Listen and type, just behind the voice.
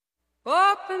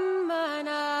Open mine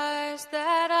eyes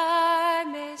that I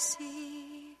may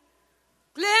see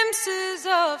glimpses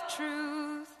of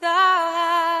truth thou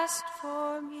hast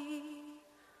for me.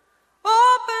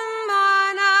 Open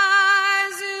mine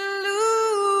eyes,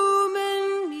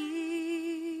 illumine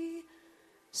me,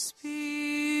 Spirit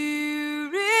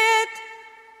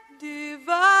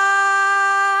divine.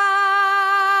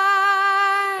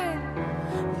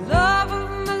 Love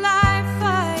of my life,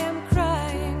 I am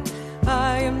crying,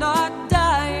 I am not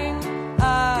dying,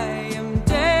 I am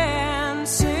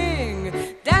dancing,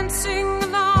 dancing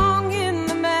along in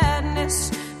the madness.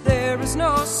 There is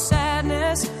no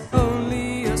sadness,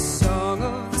 only a song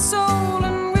of the soul,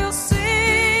 and we'll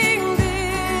sing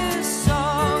this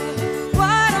song.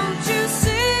 Why don't you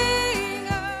sing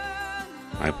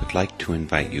along? I would like to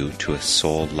invite you to a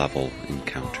soul-level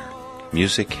encounter.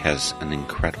 Music has an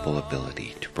incredible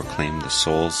ability to proclaim the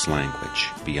soul's language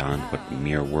beyond what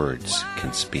mere words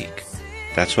can speak.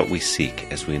 That's what we seek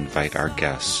as we invite our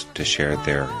guests to share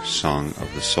their song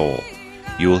of the soul.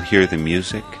 You will hear the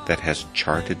music that has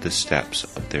charted the steps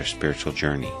of their spiritual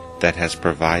journey, that has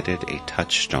provided a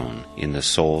touchstone in the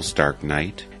soul's dark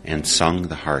night and sung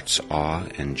the heart's awe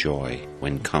and joy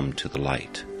when come to the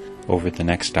light. Over the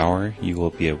next hour, you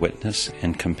will be a witness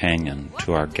and companion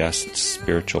to our guests'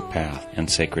 spiritual path and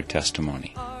sacred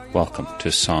testimony. Welcome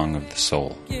to Song of the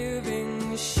Soul.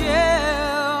 Giving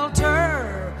shelter,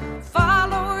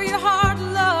 follow your heart,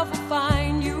 love will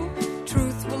find you,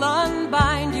 truth will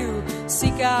unbind you,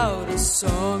 seek out a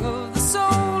song of the soul,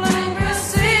 and we'll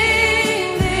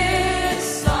sing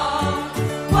this song.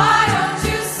 Why don't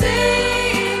you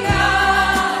sing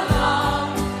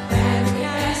along, and we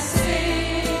can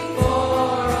sing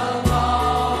for a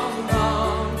long,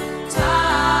 long time.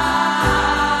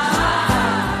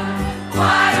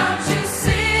 Why don't you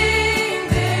sing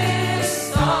this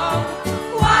song?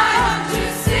 Why don't you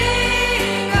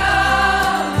sing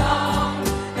along,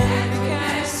 and we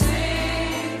can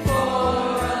sing for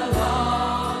a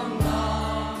long,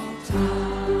 long time.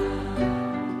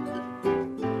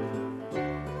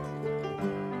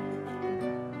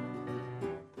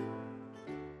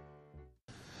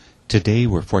 Today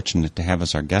we're fortunate to have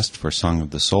as our guest for Song of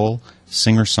the Soul,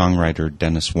 singer-songwriter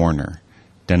Dennis Warner.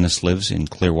 Dennis lives in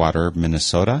Clearwater,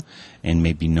 Minnesota, and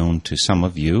may be known to some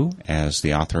of you as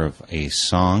the author of a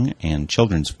song and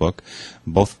children's book,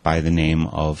 both by the name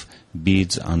of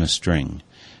Beads on a String.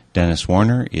 Dennis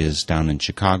Warner is down in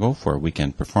Chicago for a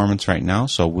weekend performance right now,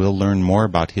 so we'll learn more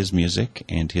about his music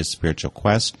and his spiritual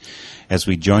quest as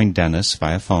we join Dennis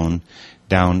via phone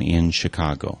down in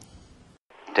Chicago.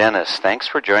 Dennis, thanks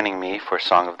for joining me for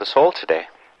Song of the Soul today.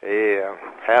 Hey, I'm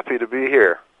happy to be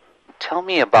here. Tell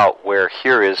me about where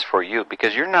here is for you,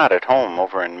 because you're not at home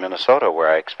over in Minnesota where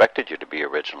I expected you to be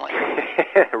originally.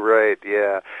 Right,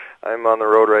 yeah. I'm on the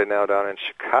road right now down in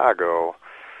Chicago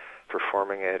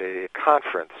performing at a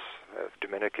conference at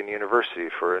Dominican University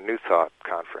for a New Thought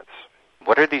conference.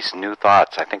 What are these new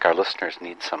thoughts? I think our listeners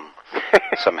need some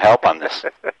help on this.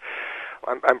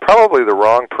 I'm probably the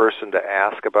wrong person to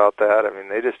ask about that. I mean,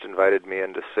 they just invited me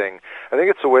in to sing. I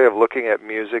think it's a way of looking at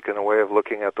music and a way of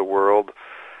looking at the world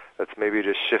that's maybe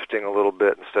just shifting a little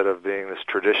bit instead of being this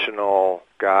traditional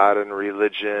God and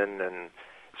religion, and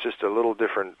it's just a little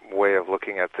different way of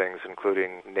looking at things,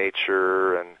 including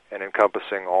nature and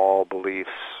encompassing all beliefs,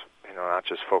 not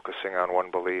just focusing on one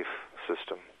belief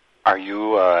system. Are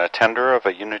you a attender of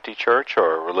a Unity Church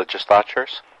or a religious thought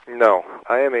church? No,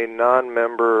 I am a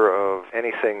non-member of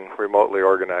anything remotely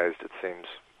organized, it seems.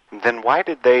 Then why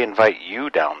did they invite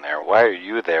you down there? Why are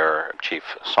you their chief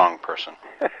song person?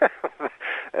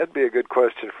 That'd be a good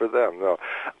question for them, though.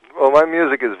 Well, my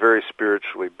music is very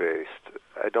spiritually based.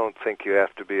 I don't think you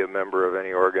have to be a member of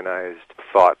any organized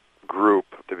thought group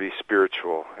to be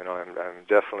spiritual. I'm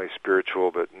definitely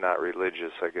spiritual, but not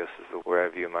religious, I guess, is the way I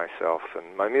view myself.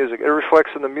 And my music, it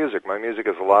reflects in the music. My music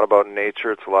is a lot about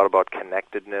nature. It's a lot about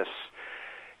connectedness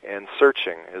and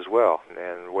searching as well,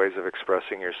 and ways of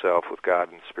expressing yourself with God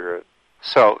and Spirit.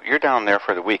 So you're down there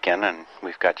for the weekend, and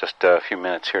we've got just a few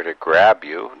minutes here to grab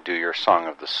you, do your Song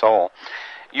of the Soul.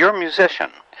 You're a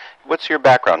musician. What's your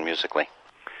background musically?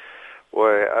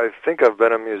 Boy, I think I've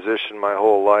been a musician my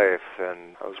whole life,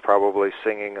 and I was probably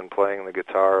singing and playing the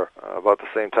guitar about the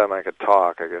same time I could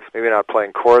talk, I guess. Maybe not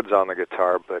playing chords on the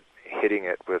guitar, but hitting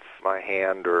it with my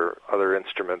hand or other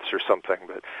instruments or something.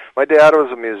 But my dad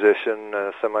was a musician,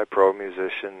 a semi-pro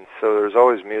musician, so there was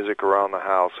always music around the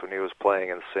house when he was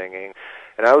playing and singing.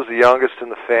 And I was the youngest in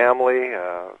the family.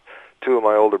 Two of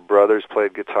my older brothers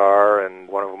played guitar, and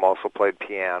one of them also played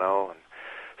piano. And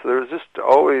So there was just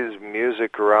always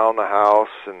music around the house,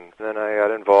 and then I got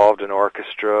involved in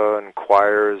orchestra and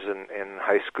choirs in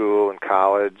high school and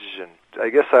college, and I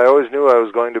guess I always knew I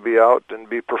was going to be out and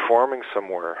be performing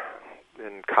somewhere.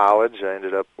 In college, I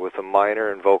ended up with a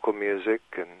minor in vocal music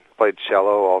and played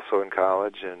cello also in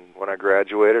college, and when I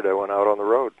graduated, I went out on the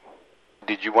road.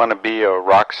 Did you want to be a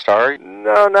rock star?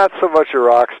 No, not so much a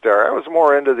rock star. I was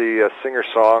more into the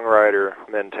singer-songwriter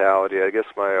mentality. I guess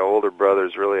my older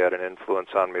brothers really had an influence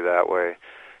on me that way.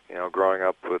 You know, growing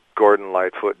up with Gordon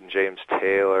Lightfoot and James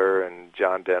Taylor, and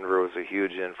John Denver was a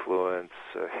huge influence.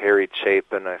 Harry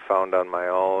Chapin I found on my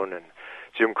own, and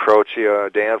Jim Croce,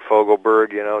 Dan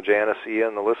Fogelberg, you know, Janis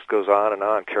Ian, the list goes on and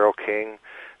on, Carole King.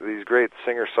 These great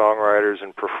singer-songwriters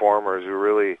and performers who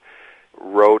really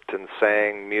wrote and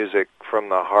sang music from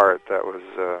the heart. That was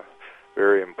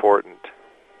very important.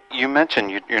 You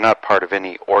mentioned you're not part of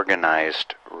any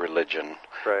organized religion.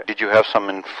 Right. Did you have some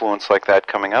influence like that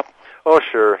coming up? Oh,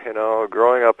 sure. You know,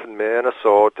 growing up in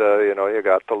Minnesota, you know, you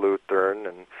got the Lutheran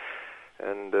and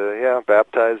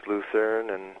baptized Lutheran,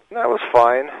 and that was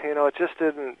fine. You know, it just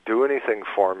didn't do anything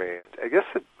for me. I guess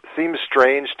it seems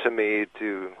strange to me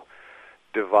to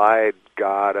divide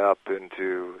God up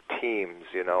into teams,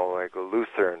 you know, like a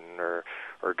Lutheran or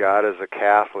God is a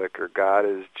Catholic, or God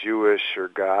is Jewish, or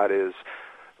God is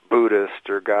Buddhist,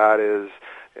 or God is,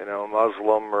 you know,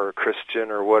 Muslim or Christian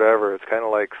or whatever. It's kind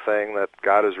of like saying that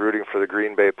God is rooting for the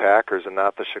Green Bay Packers and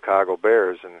not the Chicago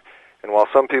Bears. And while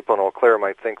some people in Eau Claire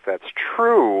might think that's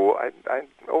true,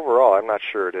 overall, I'm not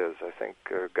sure it is. I think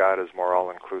God is more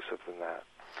all-inclusive than that.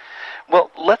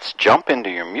 Well, let's jump into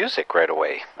your music right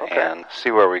away and see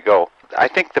where we go. I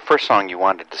think the first song you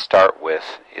wanted to start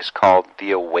with is called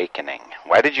The Awakening.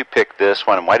 Why did you pick this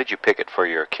one, and why did you pick it for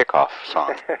your kickoff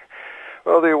song?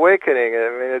 Well, The Awakening, I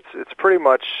mean, it's pretty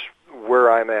much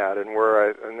where I'm at, and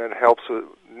it helps with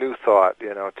new thought,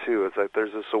 you know, too. It's like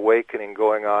there's this awakening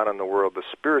going on in the world, the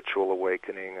spiritual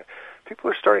awakening. People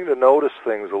are starting to notice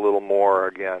things a little more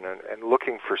again, and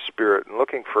looking for spirit and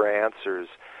looking for answers.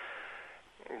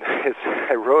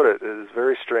 I wrote it. It was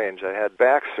very strange. I had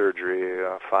back surgery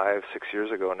 5-6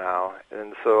 years ago now,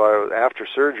 and so after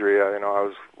surgery, I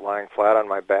was lying flat on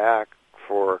my back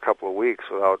for a couple of weeks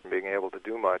without being able to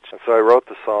do much. And so I wrote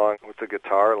the song with the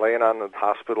guitar, laying on the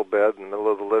hospital bed in the middle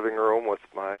of the living room with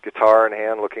my guitar in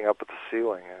hand, looking up at the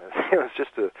ceiling. And it was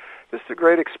just a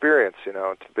great experience, you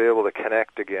know, to be able to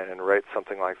connect again and write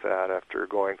something like that after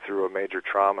going through a major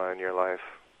trauma in your life.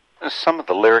 Some of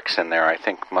the lyrics in there, I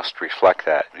think, must reflect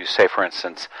that. You say, for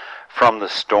instance, from the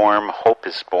storm, hope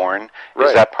is born. Right.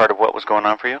 Is that part of what was going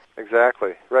on for you?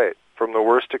 Exactly, right. From the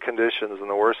worst of conditions and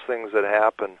the worst things that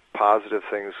happen, positive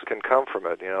things can come from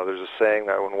it. You know, there's a saying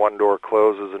that when one door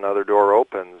closes, another door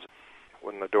opens.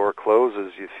 When the door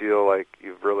closes, you feel like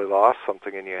you've really lost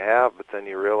something, and you have, but then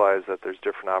you realize that there's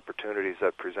different opportunities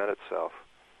that present itself.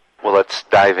 Well, let's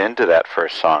dive into that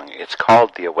first song. It's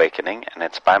called The Awakening, and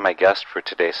it's by my guest for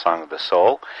today's Song of the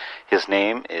Soul. His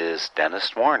name is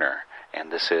Dennis Warner,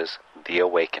 and this is The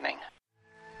Awakening.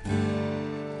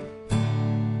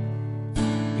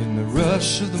 In the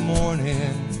rush of the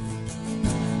morning,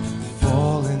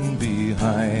 falling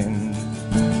behind,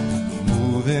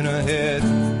 moving ahead,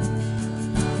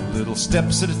 little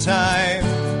steps at a time,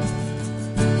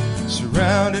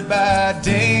 surrounded by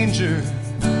danger,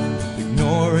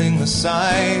 ignoring the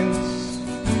signs,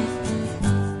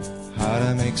 how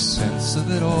to make sense of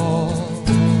it all.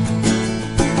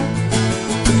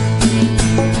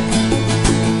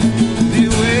 The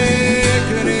awakening,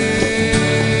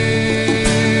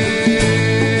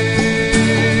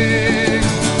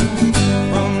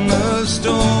 from the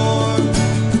storm,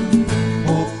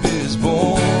 hope is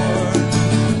born,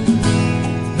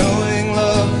 knowing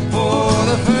love for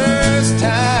the first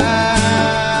time.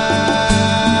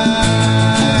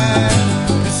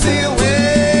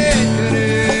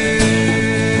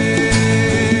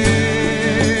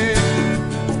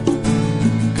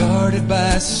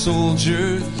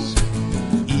 Soldiers,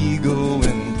 ego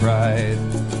and pride,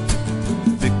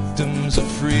 victims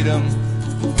of freedom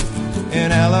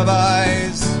and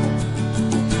alibis.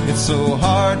 It's so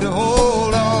hard to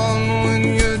hold on when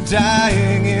you're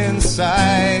dying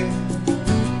inside.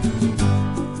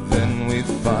 Then we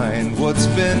find what's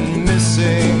been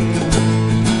missing.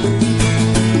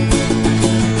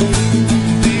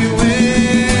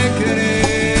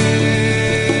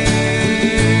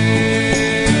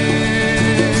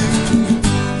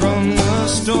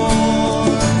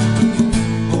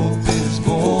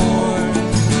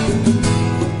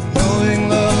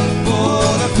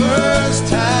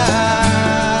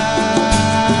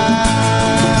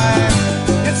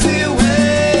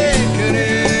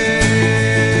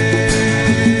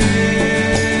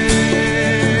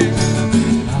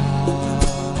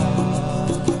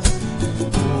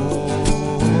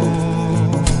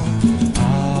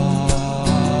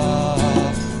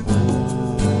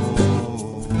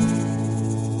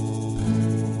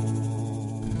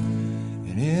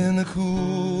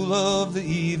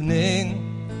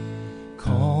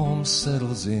 calm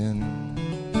settles in,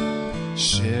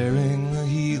 sharing the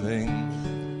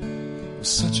healing with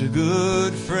such a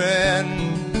good friend.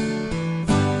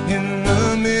 In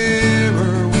the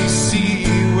mirror we see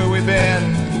where we've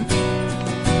been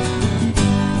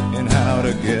and how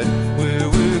to get where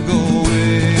we're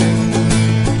going.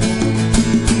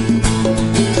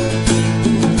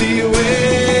 The awakening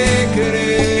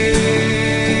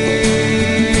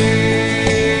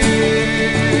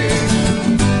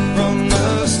from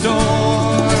the storm,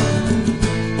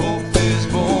 hope is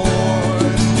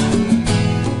born,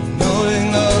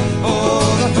 knowing love for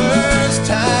the first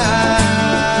time.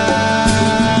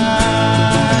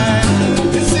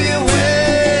 It's the awakening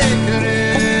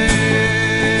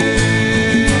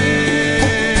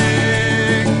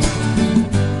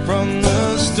from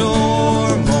the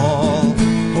storm. All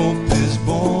hope is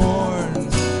born,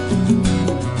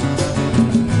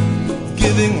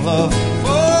 giving love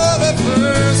for the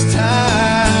first time.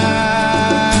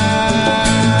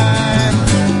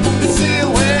 It's the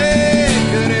awakening,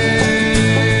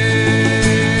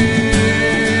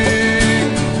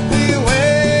 the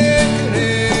awakening.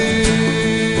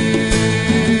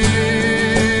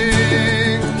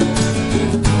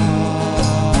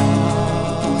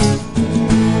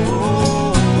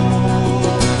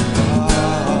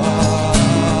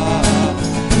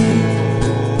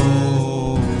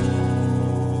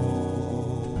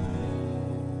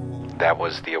 That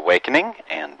was The Awakening,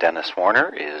 and Dennis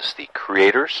Warner is the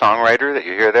creator, songwriter that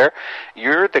you hear there.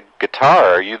 You're the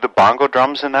guitar. Are you the bongo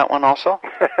drums in that one also?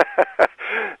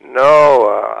 No,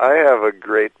 I have a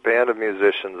great band of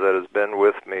musicians that has been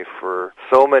with me for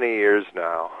so many years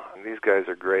now. And these guys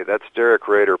are great. That's Derek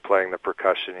Rader playing the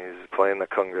percussion. He's playing the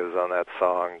congas on that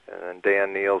song. And then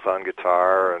Dan Neal's on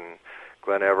guitar, and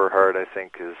Glenn Everhart, I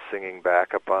think, is singing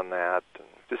backup on that. And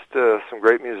just some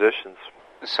great musicians.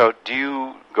 So do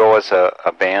you go as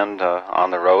a band on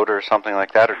the road or something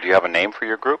like that, or do you have a name for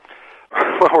your group?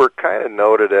 Well, we're kind of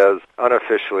noted as,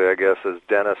 unofficially, I guess, as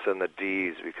Dennis and the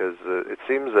D's, because it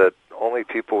seems that only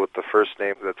people with the first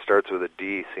name that starts with a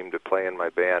D seem to play in my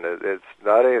band. It's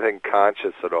not anything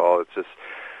conscious at all. It's just,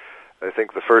 I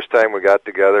think the first time we got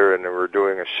together and we were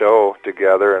doing a show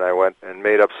together, and I went and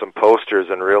made up some posters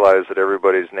and realized that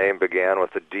everybody's name began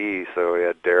with a D. So we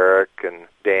had Derek and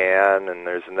Dan, and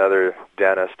there's another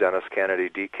Dennis Kennedy,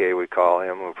 DK we call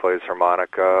him, who plays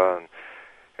harmonica.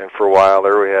 And for a while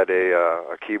there we had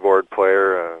a keyboard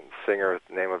player, a singer with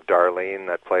the name of Darlene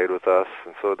that played with us.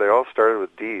 And so they all started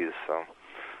with D's. So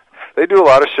they do a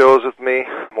lot of shows with me,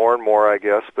 more and more, I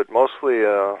guess, but mostly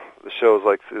the shows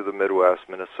like through the Midwest,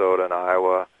 Minnesota and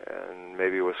Iowa, and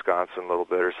maybe Wisconsin a little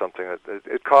bit or something.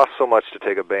 It costs so much to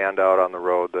take a band out on the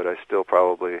road that I still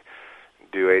probably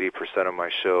do 80% of my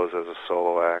shows as a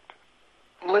solo act.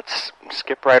 Let's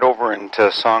skip right over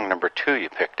into song number 2 you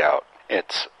picked out.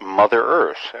 It's Mother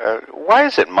Earth. Why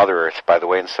is it Mother Earth, by the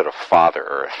way, instead of Father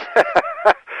Earth?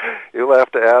 You'll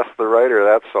have to ask the writer of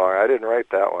that song. I didn't write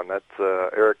that one. That's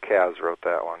Eric Kaz wrote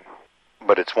that one.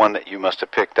 But it's one that you must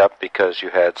have picked up because you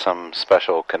had some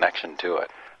special connection to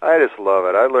it. I just love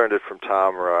it. I learned it from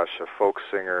Tom Rush, a folk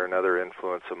singer, another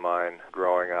influence of mine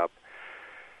growing up,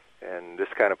 and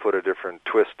just kind of put a different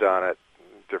twist on it,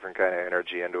 different kind of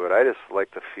energy into it. I just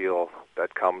like the feel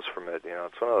that comes from it. You know,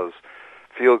 it's one of those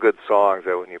feel-good songs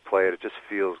that when you play it, it just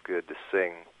feels good to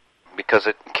sing. Because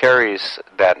it carries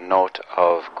that note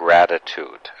of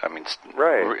gratitude. I mean,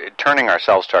 right. Turning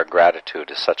ourselves to our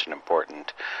gratitude is such an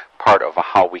important part of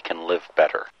how we can live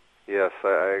better. Yes,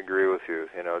 I agree with you.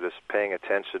 You know, just paying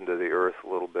attention to the earth a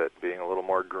little bit, being a little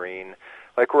more green,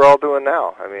 like we're all doing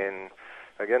now. I mean,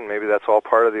 again, maybe that's all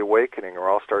part of the awakening. We're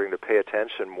all starting to pay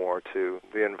attention more to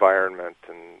the environment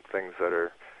and things that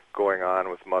are going on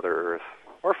with Mother Earth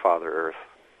or Father Earth.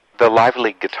 The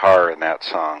lively guitar in that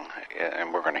song,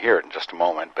 and we're going to hear it in just a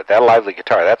moment, but that lively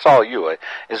guitar, that's all you.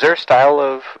 Is there a style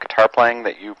of guitar playing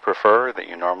that you prefer, that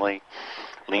you normally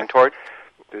lean toward?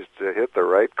 Just to hit the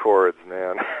right chords,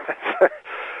 man.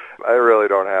 I really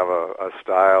don't have a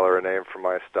style or a name for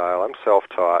my style. I'm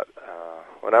self-taught.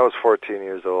 When I was 14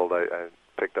 years old, I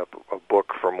picked up a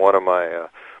book from one of my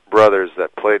brothers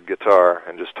that played guitar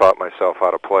and just taught myself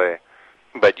how to play.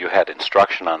 But you had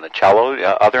instruction on the cello,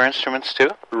 other instruments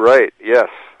too? Right, yes.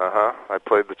 I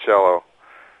played the cello.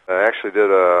 I actually did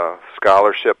a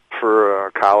scholarship for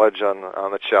college on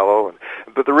the cello.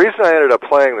 But the reason I ended up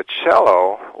playing the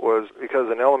cello was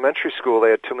because in elementary school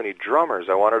they had too many drummers.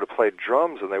 I wanted to play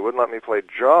drums, and they wouldn't let me play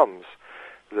drums.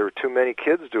 There were too many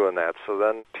kids doing that. So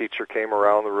then teacher came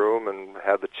around the room and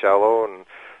had the cello, and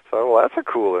thought, well, that's a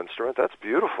cool instrument. That's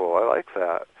beautiful. I like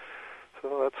that.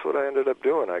 So that's what I ended up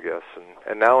doing, I guess.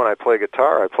 And now when I play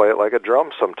guitar, I play it like a drum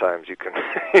sometimes. You can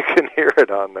you can hear it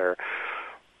on there.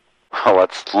 Well,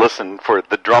 let's listen for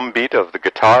the drum beat of the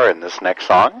guitar in this next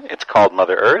song. It's called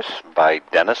Mother Earth by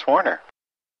Dennis Warner.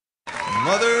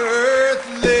 Mother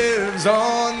Earth lives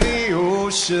on the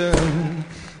ocean.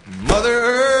 Mother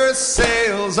Earth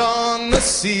sails on the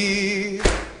sea.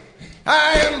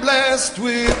 I am blessed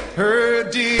with her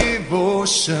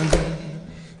devotion.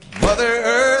 Mother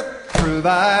Earth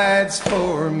provides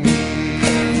for me.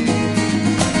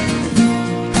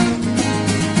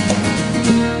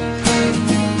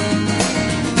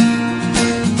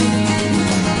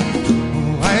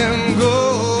 I am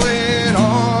going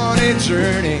on a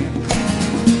journey,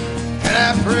 and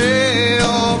I pray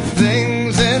all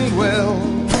things end well.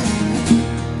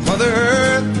 Mother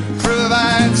Earth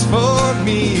provides for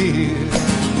me,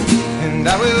 and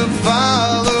I will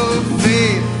follow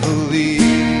faithfully.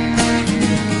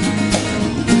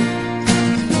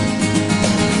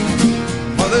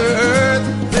 Mother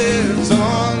Earth lives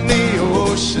on the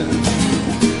ocean.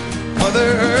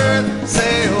 Mother Earth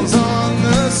sails on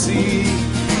the sea.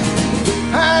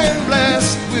 I am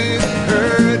blessed with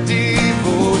her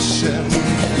devotion.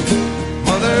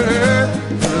 Mother Earth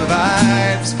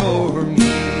provides for me.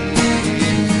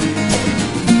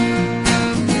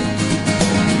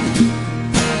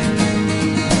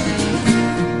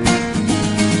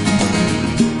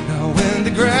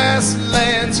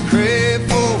 Grasslands crave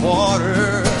for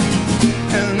water,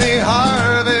 and the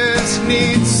harvest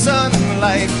needs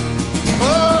sunlight.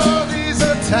 Oh, these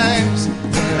are times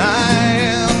when I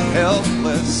am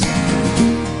helpless.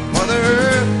 Mother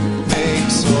Earth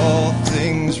makes all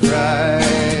things right.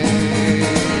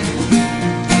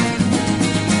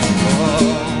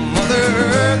 Oh, Mother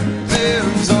Earth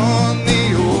lives on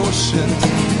the ocean.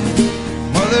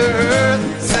 Mother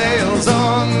Earth sails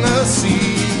on the sea.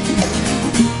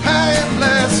 I am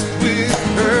blessed with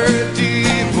her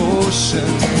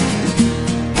devotion.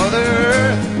 Mother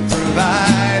Earth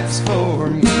provides for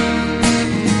me.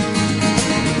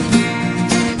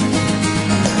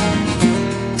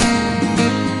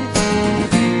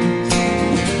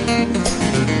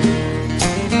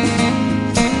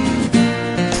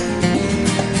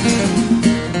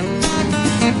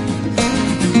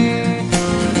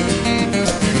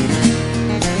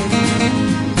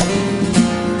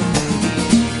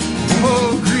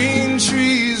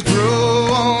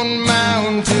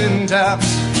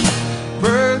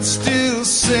 Birds still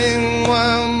sing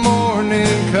while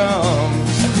morning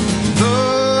comes,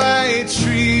 though I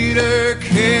treat her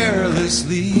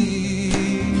carelessly.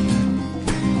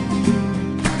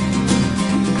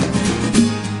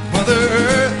 Mother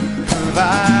Earth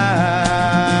provides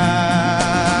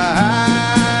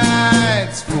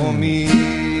for me.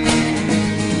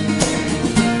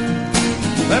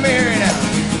 Let me hear it now.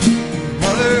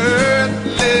 Mother Earth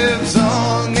lives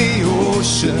on the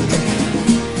ocean.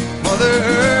 Mother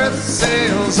Earth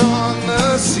sails on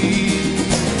the sea.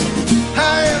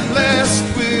 I am blessed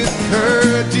with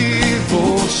her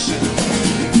devotion.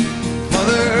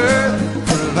 Mother Earth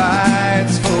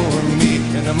provides for me,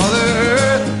 and Mother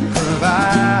Earth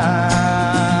provides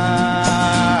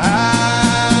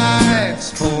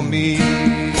for me.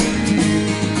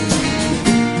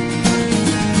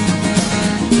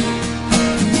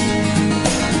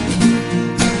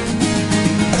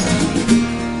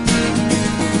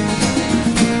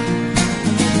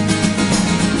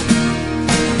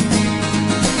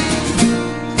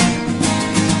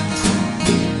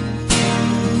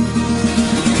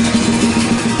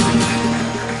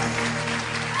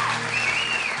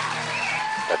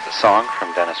 Song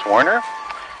from Dennis Warner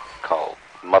called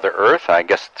Mother Earth. I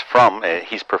guess it's from,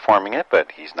 he's performing it,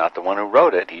 but he's not the one who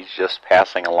wrote it. He's just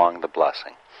passing along the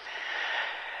blessing.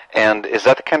 And is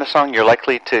that the kind of song you're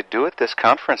likely to do at this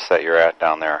conference that you're at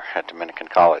down there at Dominican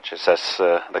College? Is this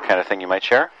the kind of thing you might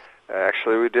share?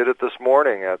 Actually, we did it this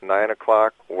morning at 9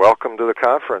 o'clock. Welcome to the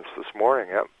conference this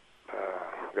morning. Yep.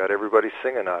 Got everybody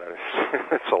singing on it.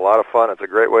 It's a lot of fun. It's a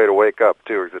great way to wake up,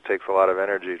 too, because it takes a lot of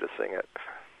energy to sing it.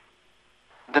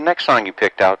 The next song you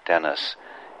picked out, Dennis,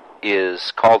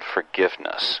 is called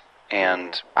Forgiveness.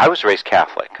 And I was raised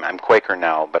Catholic. I'm Quaker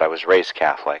now, but I was raised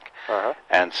Catholic. Uh-huh.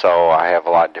 And so I have a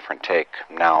lot different take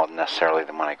now necessarily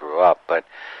than when I grew up. But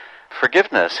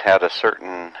forgiveness had a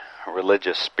certain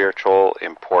religious, spiritual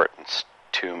importance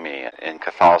to me. In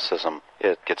Catholicism,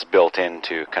 it gets built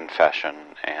into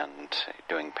confession and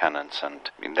doing penance and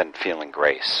then feeling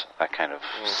grace, that kind of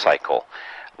cycle.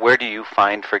 Where do you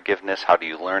find forgiveness? How do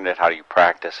you learn it? How do you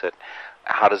practice it?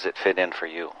 How does it fit in for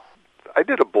you? I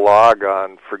did a blog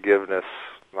on forgiveness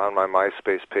on my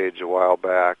MySpace page a while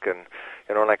back, and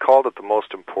And when I called it the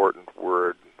most important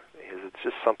word, it's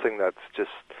just something that's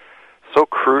just so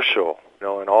crucial,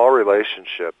 in all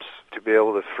relationships, to be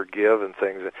able to forgive and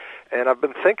things. And I've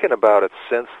been thinking about it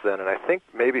since then, and I think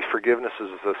maybe forgiveness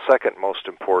is the second most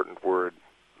important word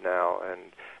now, and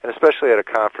especially at a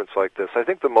conference like this. I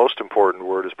think the most important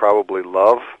word is probably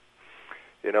love,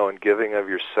 and giving of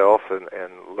yourself and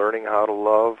learning how to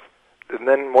love. And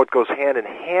then what goes hand in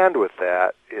hand with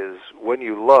that is when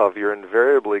you love, you're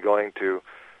invariably going to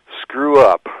screw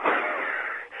up.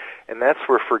 And that's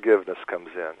where forgiveness comes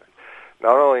in.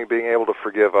 Not only being able to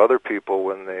forgive other people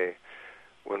when they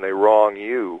wrong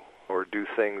you or do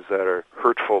things that are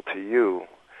hurtful to you,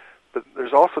 but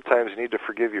there's also times you need to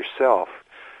forgive yourself.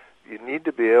 You need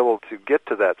to be able to get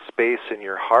to that space in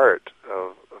your heart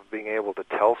of being able to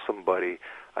tell somebody,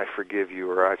 I forgive you,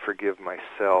 or I forgive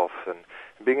myself, and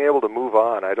being able to move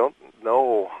on. I don't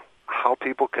know how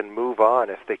people can move on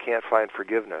if they can't find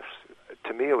forgiveness.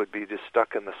 To me, it would be just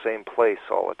stuck in the same place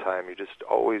all the time. You're just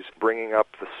always bringing up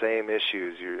the same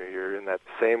issues. You're in that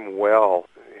same well,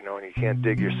 and you can't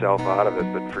dig yourself out of it.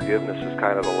 But forgiveness is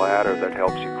kind of the ladder that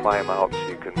helps you climb out so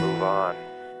you can move on.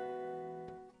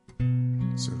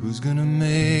 So who's gonna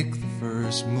make the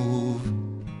first move?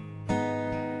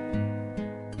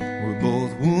 We're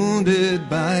both wounded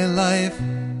by life.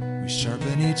 We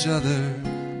sharpen each other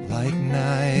like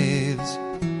knives.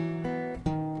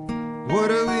 What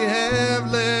do we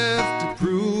have left to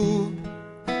prove?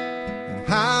 And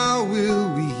how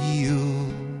will we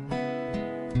heal?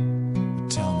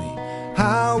 Tell me,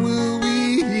 how will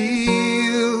we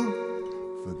heal?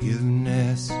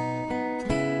 Forgiveness.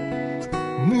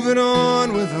 Moving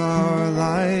on with our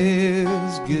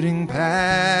lives, getting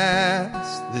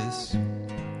past this.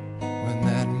 When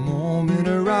that moment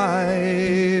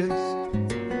arrives,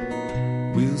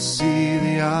 we'll see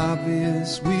the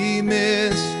obvious we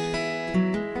missed.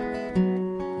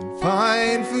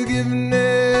 Find forgiveness.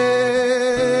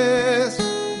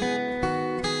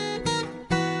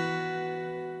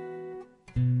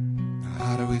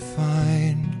 How do we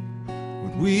find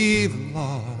what we've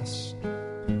lost?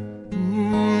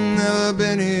 Never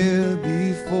been here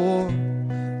before.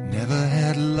 Never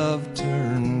had love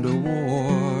turn to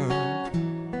war.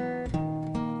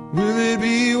 Will it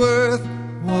be worth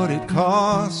what it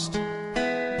cost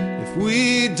if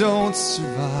we don't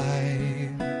survive?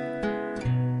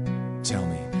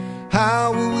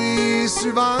 How will we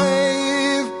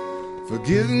survive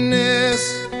forgiveness?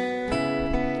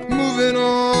 Moving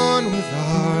on with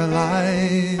our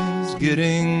lives,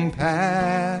 getting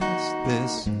past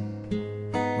this.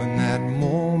 When that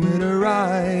moment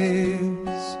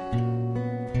arrives,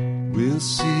 we'll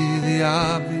see the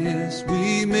obvious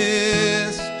we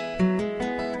missed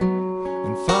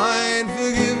and find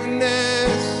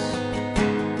forgiveness.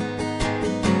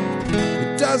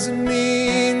 It doesn't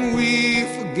mean we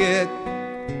forget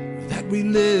that we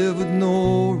live with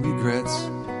no regrets,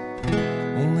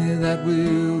 only that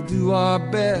we'll do our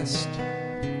best.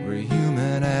 We're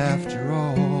human after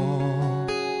all.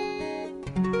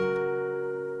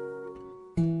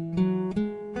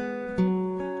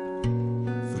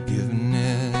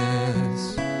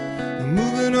 Forgiveness,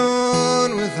 moving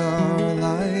on with our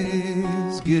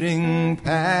lives, getting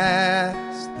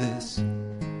past this.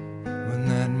 When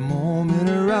that moment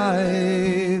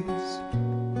arrives,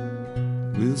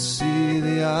 we'll see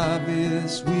the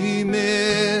obvious we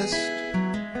missed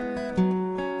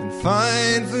and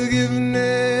find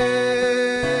forgiveness.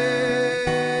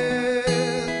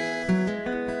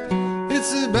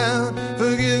 It's about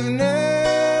forgiveness.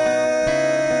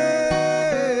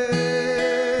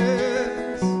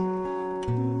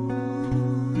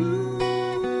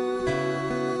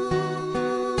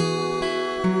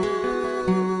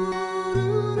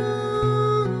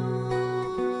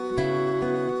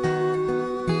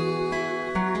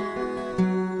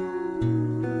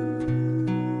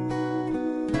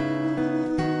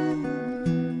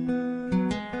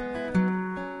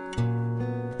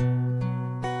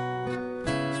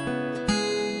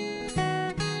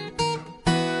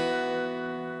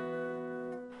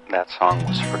 That song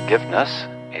was Forgiveness.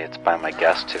 It's by my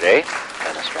guest today,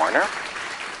 Dennis Warner.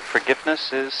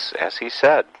 Forgiveness is, as he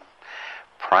said,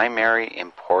 primary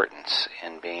importance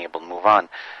in being able to move on.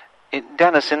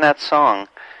 Dennis, in that song,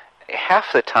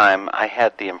 half the time I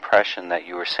had the impression that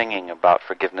you were singing about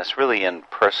forgiveness really in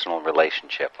personal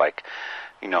relationship, like,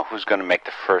 who's going to make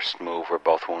the first move? We're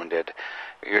both wounded.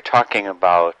 You're talking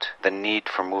about the need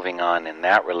for moving on in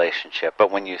that relationship, but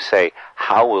when you say,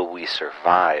 how will we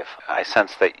survive, I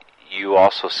sense that you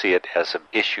also see it as an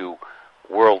issue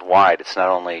worldwide. It's not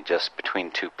only just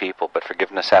between two people, but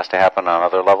forgiveness has to happen on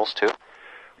other levels too?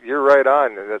 you're right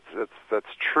on. That's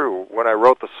true. When I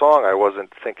wrote the song, I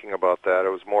wasn't thinking about that.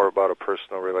 It was more about a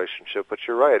personal relationship. But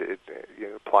you're right.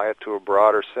 You apply it to a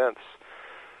broader sense.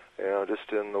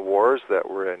 Just in the wars that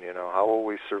we're in. How will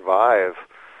we survive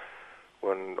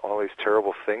when all these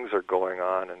terrible things are going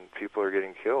on and people are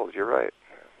getting killed? You're right.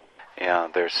 Yeah,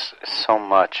 there's so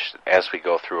much as we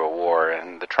go through a war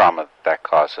and the trauma that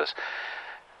causes,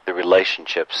 the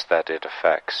relationships that it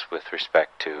affects with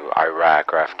respect to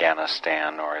Iraq or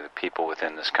Afghanistan or the people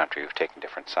within this country who've taken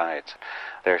different sides.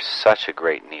 There's such a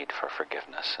great need for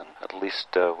forgiveness, and at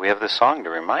least we have this song to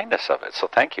remind us of it, so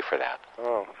thank you for that.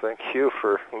 Oh, thank you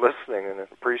for listening and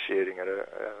appreciating it.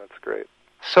 That's great.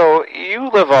 So you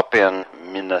live up in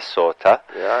Minnesota.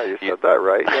 Yeah, you said that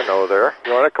right. There.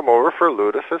 You want to come over for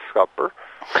lutefisk supper?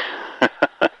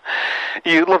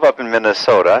 You live up in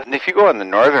Minnesota, and if you go on the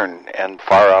northern and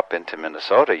far up into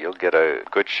Minnesota, you'll get a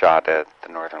good shot at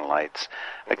the northern lights.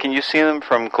 Can you see them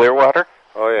from Clearwater?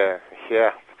 Oh,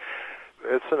 yeah.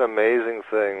 It's an amazing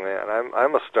thing, man.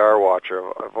 I'm a star watcher.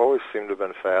 I've always seemed to have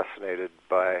been fascinated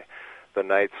by the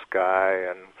night sky,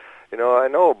 and I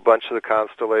know a bunch of the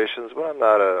constellations, but I'm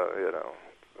not an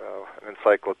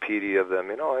encyclopedia of them.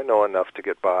 I know enough to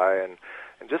get by, and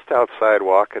just outside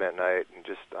walking at night and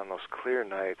just on those clear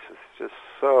nights, it's just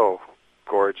so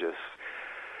gorgeous.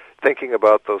 Thinking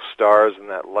about those stars and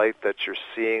that light that you're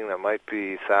seeing that might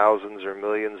be thousands or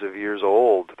millions of years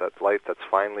old, that light that's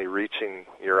finally reaching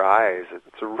your eyes,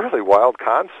 it's a really wild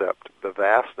concept, the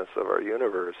vastness of our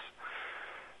universe.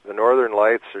 The northern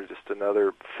lights are just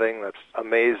another thing that's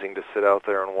amazing to sit out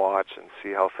there and watch and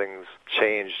see how things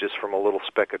change just from a little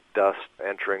speck of dust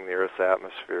entering the Earth's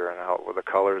atmosphere and how with the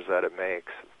colors that it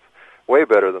makes. It's way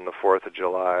better than the 4th of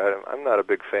July. I'm not a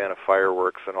big fan of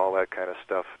fireworks and all that kind of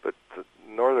stuff, but the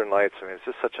northern lights, it's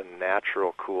just such a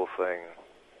natural, cool thing.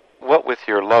 What with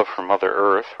your love for Mother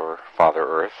Earth, or Father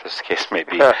Earth, as the case may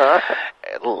be,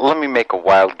 let me make a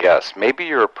wild guess. Maybe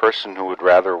you're a person who would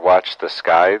rather watch the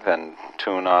sky than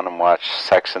tune on and watch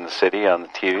Sex and the City on the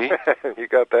TV? You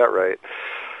got that right.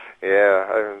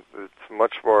 Yeah, it's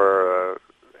much more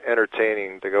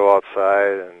entertaining to go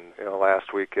outside. And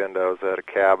last weekend I was at a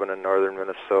cabin in northern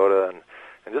Minnesota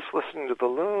and just listening to the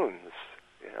loons,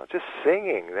 just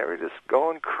singing. They were just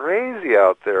going crazy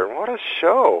out there, and what a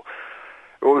show!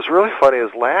 What was really funny is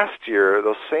last year,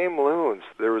 those same loons,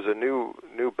 there was a new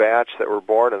batch that were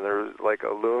born, and there was like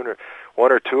a loon or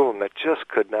one or two of them that just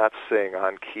could not sing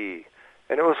on key.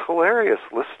 And it was hilarious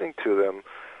listening to them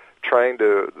trying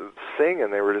to sing,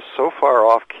 and they were just so far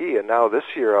off key. And now this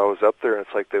year I was up there, and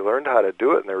it's like they learned how to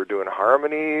do it, and they were doing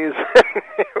harmonies.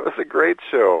 It was a great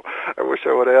show. I wish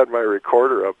I would have had my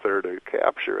recorder up there to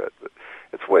capture it. But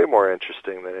it's way more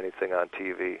interesting than anything on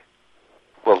TV.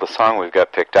 Well, the song we've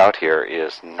got picked out here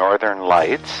is Northern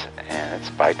Lights, and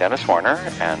it's by Dennis Warner,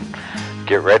 and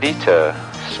get ready to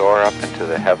soar up into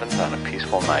the heavens on a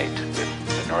peaceful night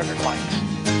with the Northern Lights.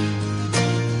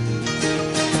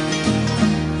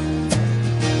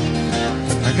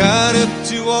 I got up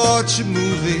to watch a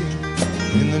movie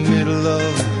in the middle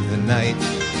of the night.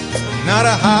 Not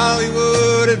a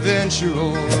Hollywood adventure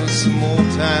or some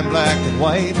old-time black and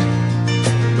white,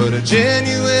 but a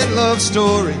genuine love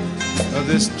story of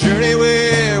this journey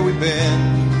where we've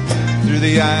been, through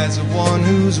the eyes of one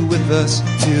who's with us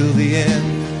till the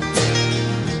end.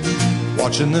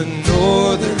 Watching the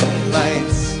northern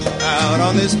lights out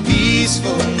on this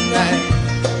peaceful night,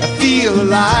 I feel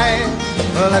alive,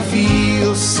 well I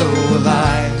feel so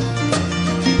alive.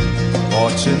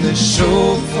 Watching this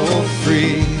show for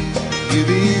free, you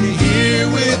being here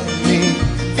with me,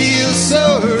 feels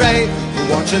so right.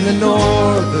 We're watching the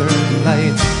northern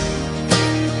lights.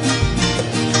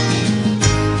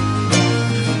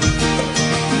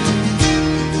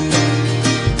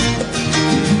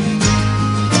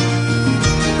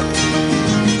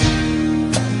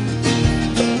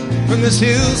 From this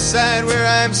hillside where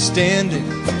I'm standing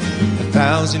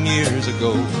 1,000 years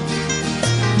ago,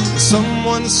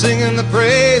 someone singing the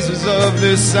praises of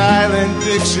this silent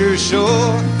picture show.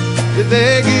 Did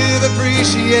they give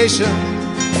appreciation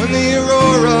when the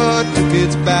aurora took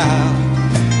its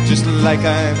bow, just like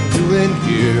I'm doing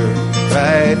here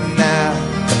right now?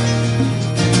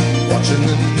 Watching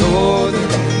the northern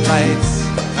lights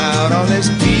out on this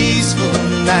peaceful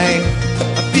night,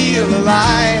 I feel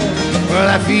alive, well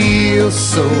I feel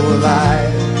so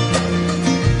alive.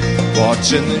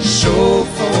 Watching the show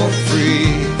for free,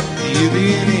 you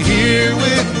being here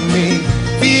with me,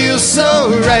 feels so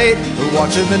right. We're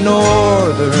watching the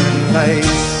northern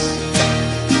lights.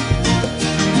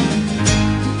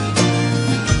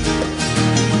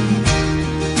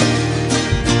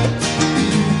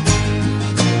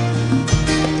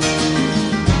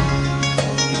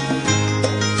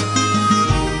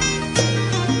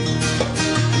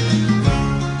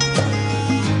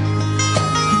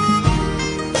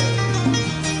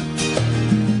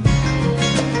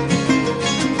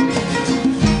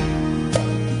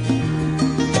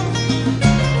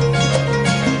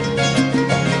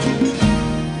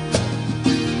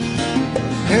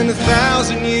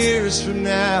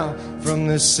 from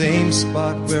the same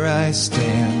spot where I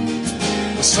stand.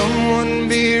 Will someone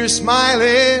be here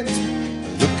smiling,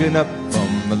 looking up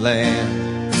from the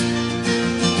land?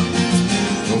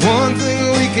 The one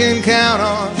thing we can count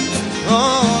on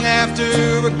long after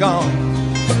we're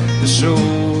gone, the show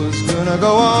is gonna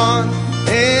go on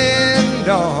and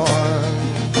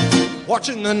on.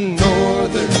 Watching the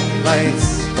northern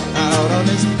lights out on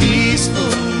this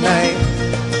peaceful night.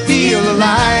 Feel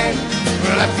alive,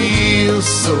 well I feel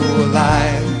so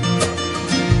alive.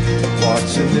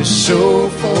 Watching this show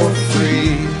for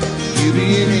free, you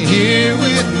being here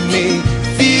with me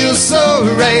feels so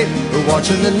right. We're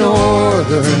watching the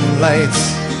northern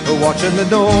lights, we're watching the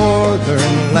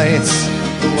northern lights.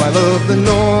 Oh, I love the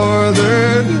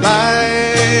northern lights.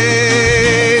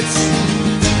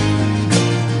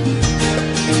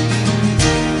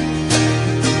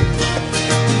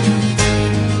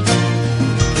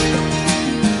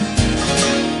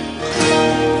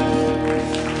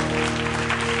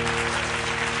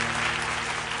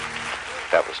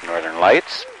 That was Northern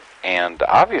Lights, and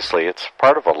obviously it's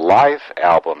part of a live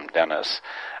album, Dennis.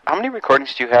 How many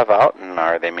recordings do you have out, and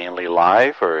are they mainly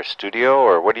live or studio,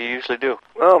 or what do you usually do?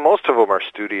 Well, most of them are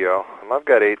studio. I've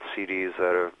got 8 CDs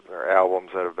or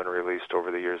albums that have been released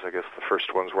over the years. I guess the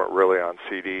first ones weren't really on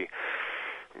CD.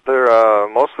 They're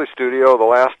mostly studio. The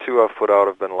last 2 I've put out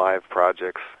have been live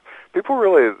projects. People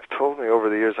really have told me over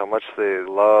the years how much they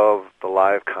love the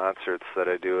live concerts that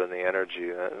I do and the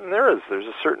energy. And there's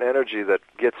a certain energy that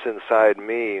gets inside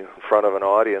me in front of an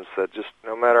audience that just,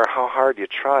 no matter how hard you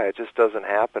try, it just doesn't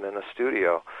happen in a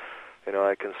studio. You know,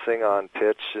 I can sing on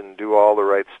pitch and do all the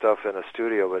right stuff in a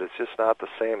studio, but it's just not the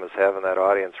same as having that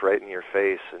audience right in your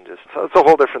face. And just, so it's a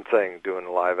whole different thing doing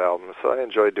a live album. So I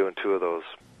enjoy doing 2 of those.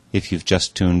 If you've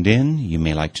just tuned in, you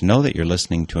may like to know that you're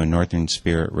listening to a Northern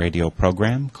Spirit radio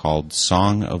program called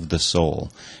Song of the Soul,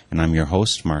 and I'm your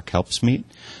host, Mark Helpsmeet.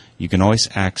 You can always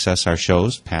access our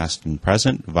shows, past and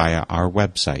present, via our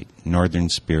website,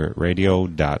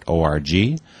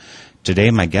 northernspiritradio.org.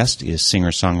 Today, my guest is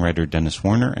singer-songwriter Dennis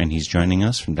Warner, and he's joining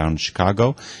us from down in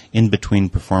Chicago in between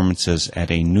performances at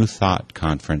a New Thought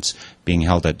conference being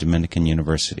held at Dominican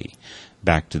University.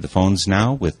 Back to the phones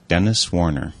now with Dennis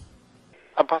Warner.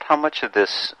 About how much of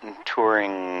this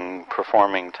touring,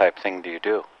 performing type thing do you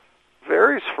do?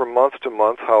 Varies from month to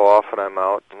month how often I'm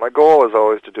out. My goal is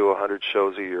always to do 100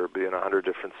 shows a year, be in 100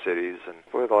 different cities. And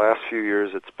for the last few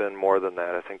years, it's been more than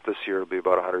that. I think this year will be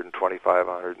about 125,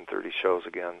 130 shows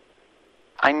again.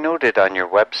 I noted on your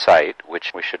website,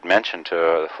 which we should mention to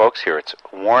the folks here, it's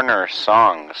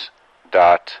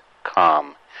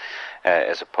warnersongs.com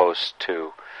as opposed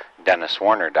to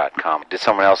DennisWarner.com. Did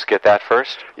someone else get that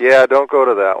first? Yeah, don't go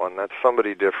to that one. That's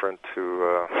somebody different who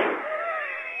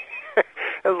has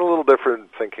a little different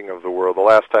thinking of the world. The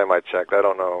last time I checked, I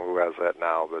don't know who has that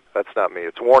now, but that's not me.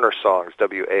 It's Warner Songs,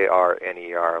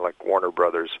 W-A-R-N-E-R, like Warner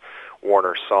Brothers,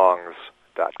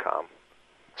 warnersongs.com.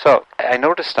 So I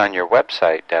noticed on your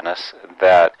website, Dennis,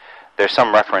 that there's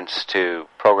some reference to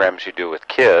programs you do with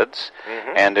kids,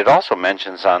 and it also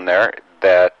mentions on there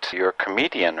that you're a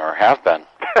comedian or have been.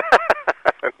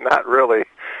 Not really.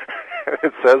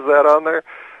 It says that on there?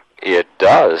 It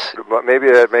does. But maybe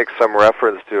that makes some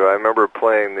reference to, I remember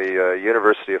playing the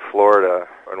University of Florida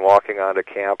and walking onto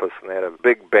campus, and they had a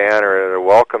big banner,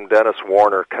 Welcome Dennis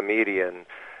Warner, Comedian.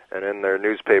 And in their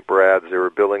newspaper ads, they were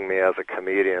billing me as a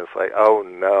comedian. It's like, oh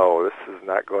no, this is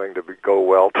not going to go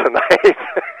well tonight.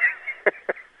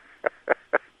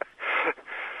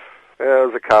 Yeah, it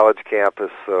was a college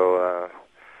campus, so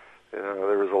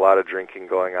there was a lot of drinking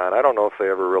going on. I don't know if they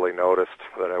ever really noticed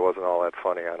that I wasn't all that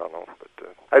funny. I don't know, but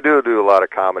I do a lot of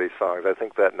comedy songs. I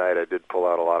think that night I did pull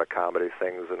out a lot of comedy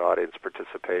things and audience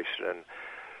participation,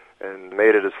 and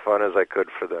made it as fun as I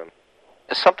could for them.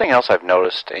 Something else I've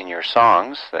noticed in your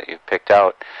songs that you've picked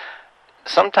out,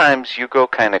 sometimes you go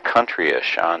kind of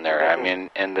country-ish on there. I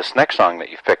mean, in this next song that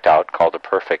you've picked out called A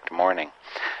Perfect Morning.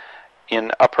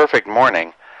 In A Perfect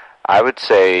Morning, I would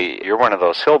say you're one of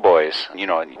those hill boys. You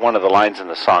know, one of the lines in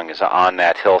the song is on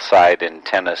that hillside in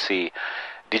Tennessee.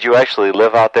 Did you actually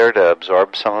live out there to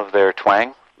absorb some of their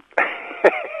twang?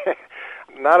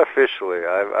 Not officially.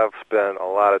 I've spent a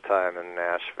lot of time in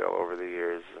Nashville over the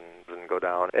years and go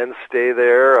down and stay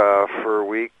there for a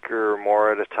week or more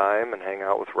at a time and hang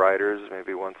out with writers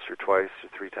maybe once or twice or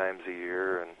 3 times a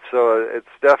year. And so it's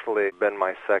definitely been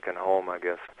my second home, I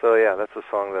guess. So yeah, that's a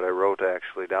song that I wrote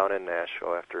actually down in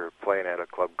Nashville after playing at a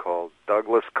club called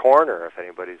Douglas Corner, if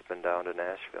anybody's been down to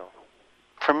Nashville.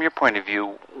 From your point of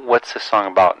view, what's this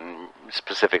song about, and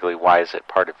specifically why is it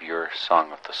part of your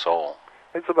Song of the Soul?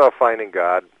 It's about finding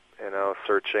God,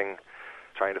 searching,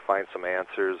 trying to find some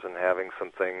answers and having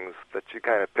some things that you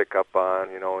kind of pick up on,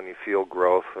 when you feel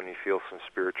growth, when you feel some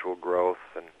spiritual growth.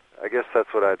 And I guess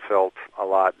that's what I'd felt a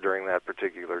lot during that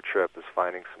particular trip, is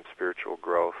finding some spiritual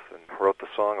growth, and wrote the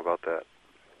song about that.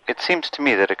 It seems to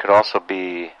me that it could also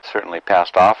be certainly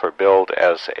passed off or billed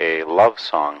as a love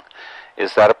song.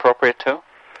 Is that appropriate too?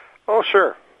 Oh,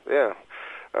 sure, yeah.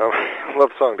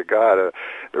 Love song to God.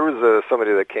 There was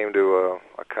somebody that came to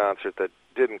a concert that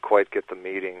didn't quite get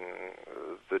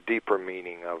the deeper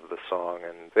meaning of the song,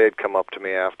 and they had come up to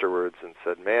me afterwards and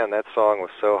said, "Man, that song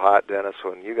was so hot, Dennis.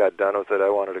 When you got done with it, I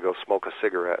wanted to go smoke a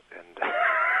cigarette." And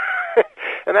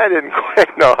and I didn't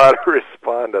quite know how to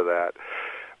respond to that.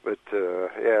 But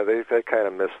yeah, they kind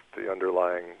of missed the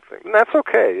underlying thing, and that's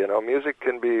okay. Music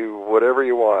can be whatever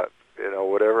you want.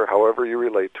 However you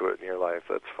relate to it in your life,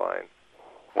 that's fine.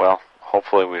 Well,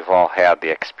 hopefully we've all had the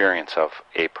experience of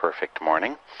A Perfect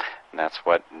Morning, and that's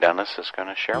what Dennis is going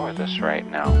to share with us right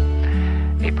now.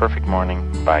 A Perfect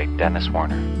Morning by Dennis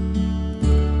Warner.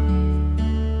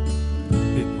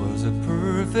 It was a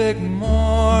perfect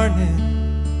morning,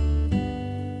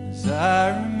 as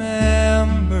I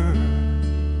remember,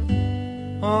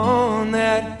 on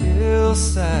that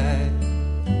hillside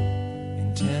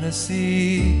in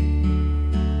Tennessee.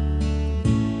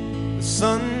 The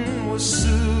sun was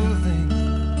soothing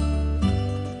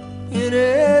in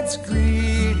its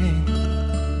greeting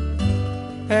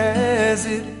as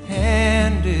it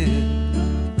handed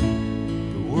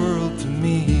the world to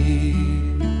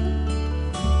me.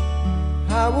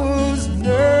 I was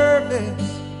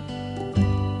nervous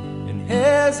and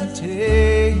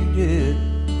hesitated.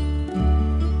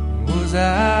 Was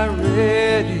I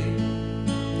ready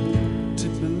to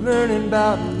be learning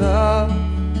about love?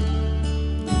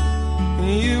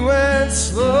 You went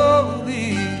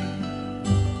slowly,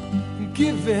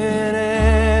 giving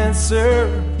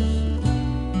answers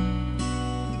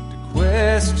to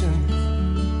questions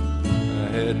I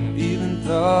hadn't even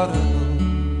thought of.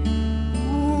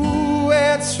 Ooh,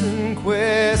 answering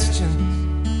questions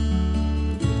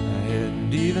I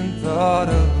hadn't even thought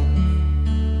of.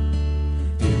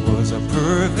 It was a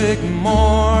perfect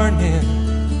morning,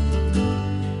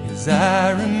 as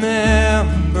I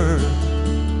remember,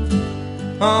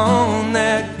 on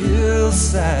that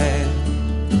hillside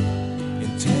in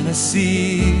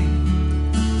Tennessee.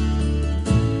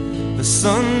 The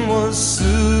sun was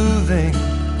soothing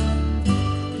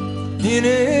in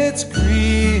its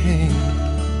greeting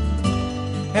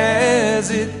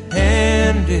as it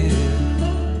handed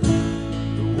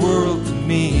the world to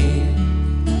me.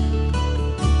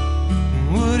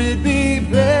 Would it be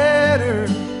better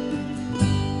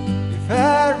if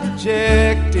I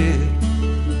rejected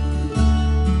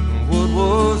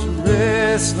was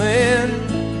wrestling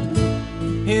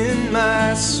in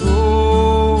my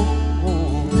soul?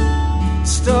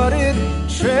 Started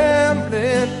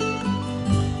trembling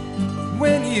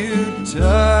when you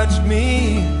touched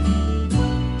me.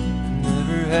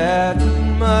 Never had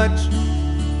much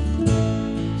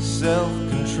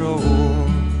self-control.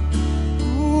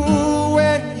 Ooh,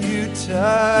 when you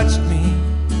touched me,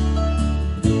 I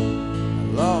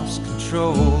lost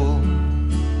control.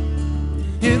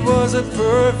 It was a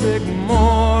perfect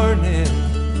morning,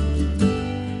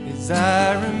 as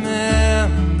I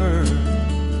remember,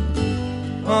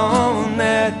 on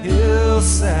that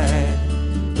hillside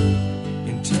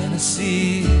in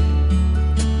Tennessee.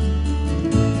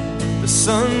 The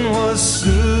sun was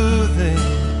soothing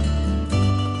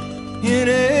in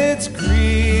its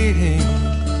greeting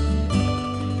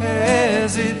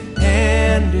as it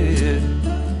handed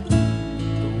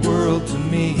the world to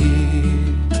me.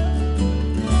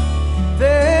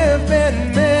 There have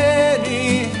been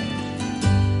many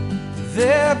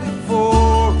there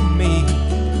before me,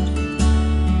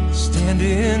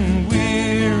 standing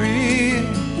weary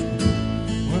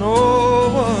when all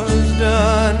was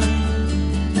done.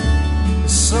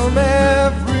 Some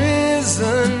have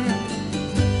risen,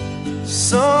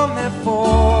 some have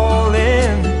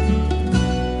fallen,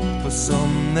 for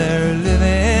some their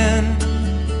living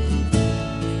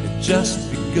had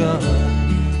just begun.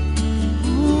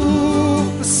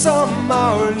 Some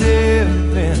are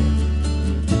living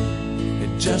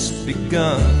had just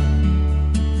begun.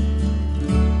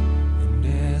 And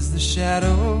as the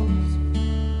shadows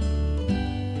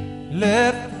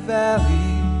left the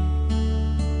valley,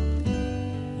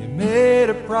 you made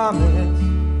a promise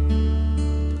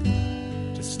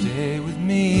to stay with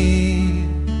me.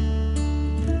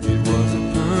 It was a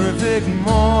perfect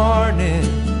morning,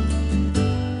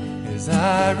 as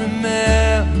I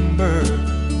remember,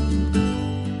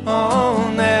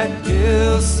 on that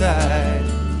hillside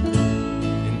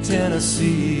in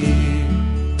Tennessee.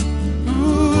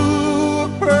 Ooh,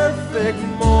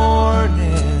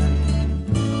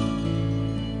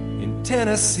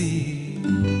 Tennessee.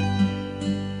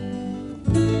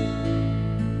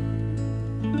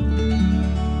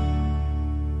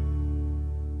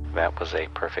 That was A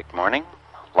Perfect Morning.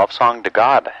 Love song to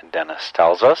God, Dennis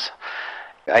tells us.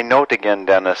 I note again,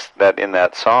 Dennis, that in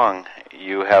that song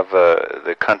you have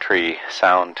the country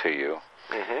sound to you.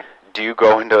 Mm-hmm. Do you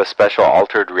go into a special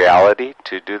altered reality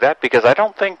to do that? Because I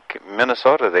don't think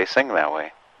Minnesota, they sing that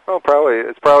way. Well,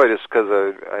 it's probably just because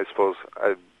I suppose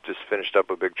I just finished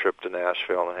up a big trip to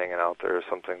Nashville and hanging out there or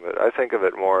something. But I think of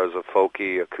it more as a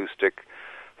folky, acoustic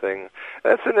thing.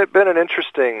 That's been an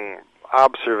interesting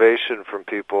observation from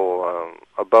people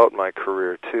about my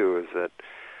career too. Is that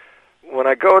when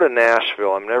I go to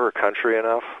Nashville, I'm never country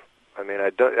enough. I mean,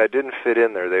 I didn't fit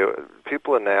in there.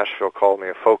 People in Nashville called me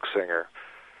a folk singer.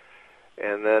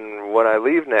 And then when I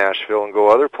leave Nashville and go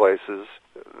other places,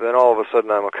 then all of a sudden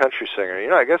I'm a country singer. You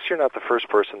know, I guess you're not the first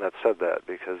person that said that,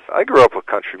 because I grew up with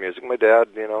country music. My dad,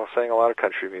 sang a lot of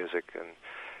country music, and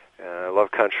I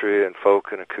love country and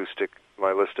folk and acoustic.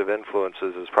 My list of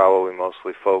influences is probably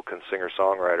mostly folk and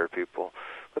singer-songwriter people,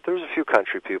 but there's a few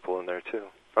country people in there too.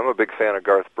 I'm a big fan of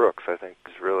Garth Brooks. I think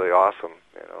he's really awesome,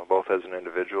 both as an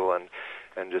individual and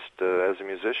just as a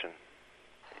musician.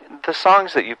 The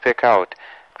songs that you pick out,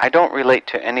 I don't relate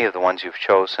to any of the ones you've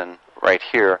chosen right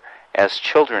here as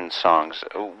children's songs.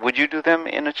 Would you do them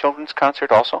in a children's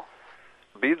concert also?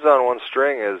 Beads on One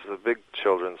String is a big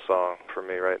children's song for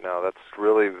me right now. That's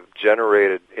really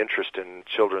generated interest in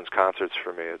children's concerts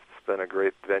for me. It's been a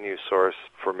great venue source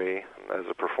for me as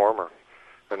a performer.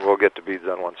 And we'll get to Beads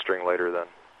on One String later then.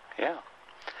 Yeah.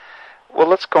 Well,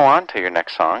 let's go on to your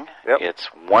next song. Yep. It's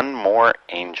One More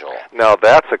Angel. Now,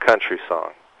 that's a country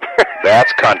song.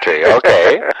 That's country,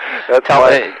 okay. That's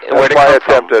my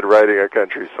attempt at writing a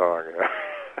country song.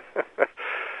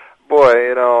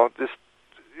 Boy,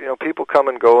 people come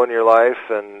and go in your life,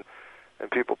 and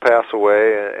people pass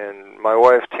away. And my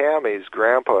wife Tammy's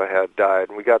grandpa had died,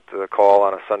 and we got the call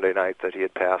on a Sunday night that he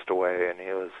had passed away, and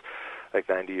he was like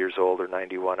 90 years old or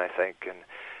 91, I think.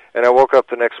 And I woke up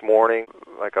the next morning,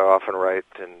 like I often write,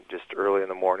 and just early in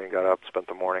the morning got up, spent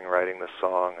the morning writing this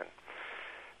song, and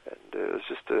it was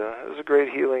just it was a great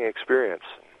healing experience.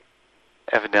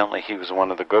 Evidently, he was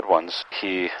one of the good ones.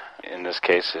 He, in this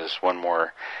case, is one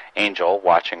more angel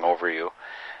watching over you.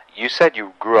 You said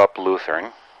you grew up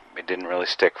Lutheran. It didn't really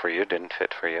stick for you, didn't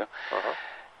fit for you. Uh-huh.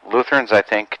 Lutherans, I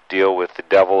think, deal with the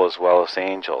devil as well as the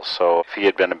angels. So if he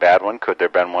had been a bad one, could there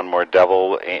have been one more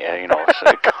devil,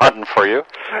 hunting for you?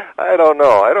 I don't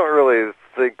know. I don't really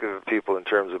think of people in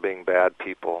terms of being bad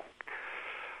people.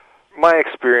 My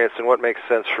experience and what makes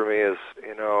sense for me is,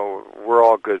 we're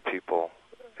all good people,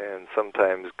 and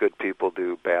sometimes good people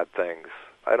do bad things.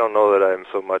 I don't know that I'm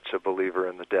so much a believer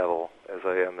in the devil as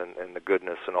I am in the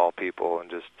goodness in all people, and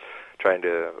just trying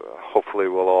to, hopefully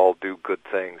we'll all do good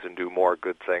things and do more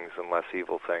good things and less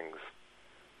evil things.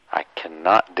 I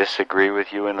cannot disagree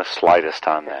with you in the slightest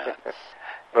on that.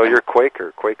 Well, you're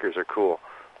Quaker. Quakers are cool.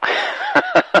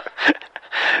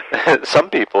 Some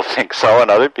people think so,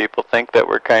 and other people think that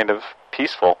we're kind of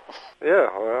peaceful. Yeah,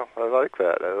 well, I like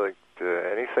that. I like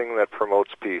anything that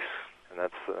promotes peace. And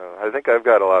that's, I think I've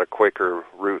got a lot of Quaker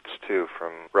roots, too,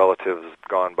 from relatives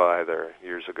gone by there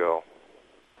years ago.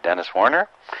 Dennis Warner.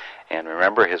 And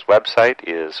remember, his website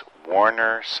is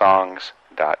warnersongs.com.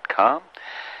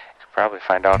 You can probably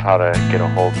find out how to get a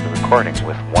hold of the recording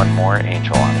with One More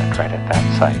Angel on it right at that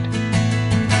site.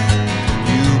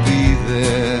 You'll be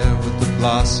there with the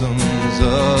blossoms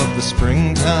of the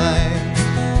springtime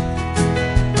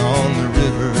on the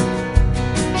river,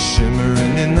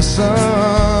 shimmering in the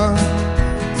sun,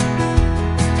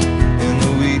 in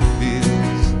the wheat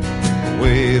fields,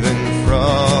 waving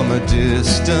from a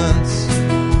distance,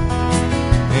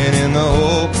 and in the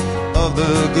hope of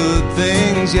the good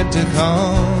things yet to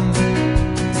come.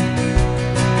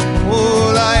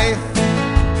 Oh,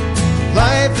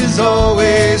 life is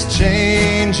always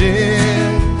changing.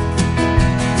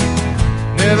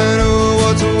 Never know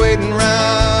what's waiting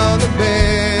round the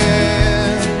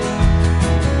bend,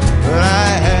 but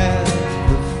I have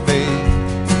the faith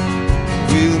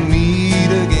we'll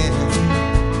meet again.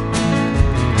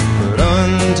 But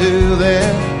until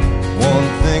then, one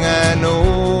thing I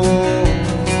know,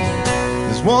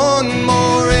 there's one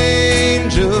more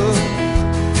angel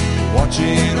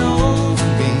watching over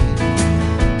me,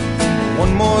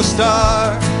 one more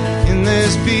star in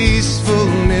this peaceful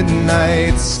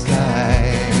midnight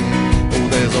sky. Oh,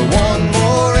 there's one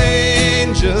more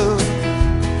angel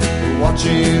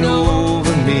watching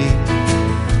over me.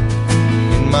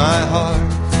 In my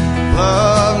heart,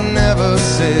 love never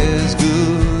says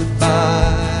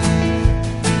goodbye.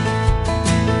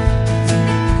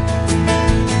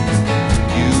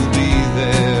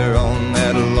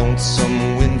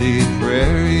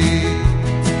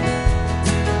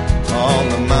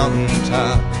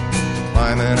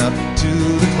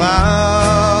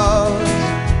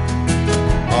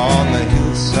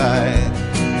 hillside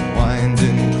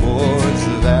winding towards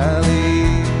the valley,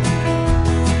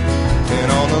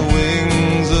 and on the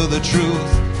wings of the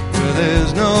truth where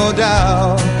there's no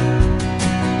doubt.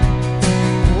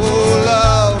 Oh,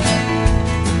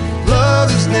 love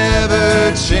is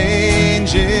never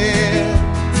changing,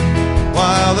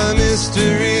 while the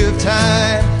mystery of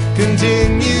time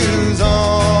continues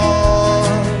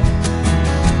on.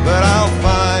 But I'll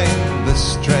find the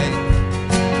strength,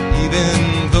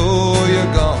 even though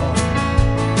you're gone.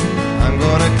 I'm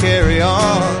gonna carry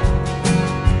on,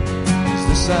 'cause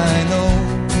this I know.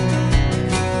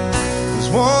 There's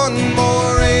one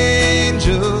more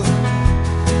angel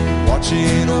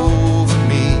watching over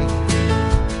me,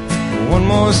 one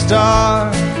more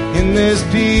star in this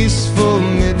peaceful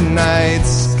midnight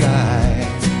sky.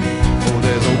 Oh,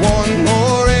 there's one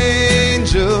more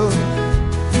angel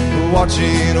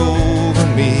watching over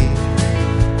me.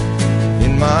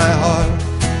 In my heart,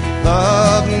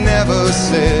 love never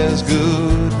says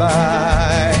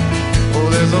goodbye. Oh,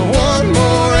 there's one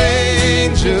more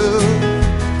angel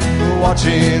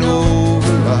watching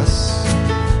over us,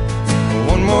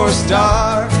 one more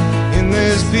star in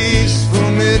this peaceful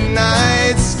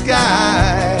midnight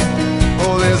sky.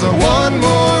 Oh, there's one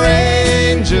more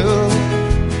angel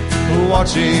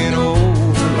watching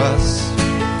over us.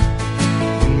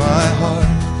 In my heart,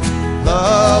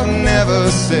 love never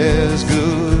says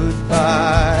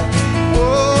goodbye.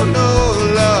 Oh, no,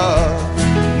 love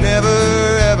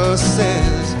never ever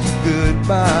says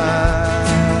goodbye.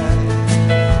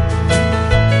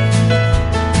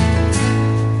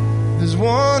 There's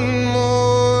one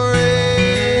more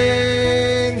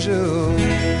angel.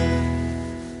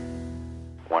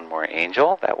 One More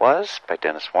Angel, that was, by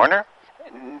Dennis Warner.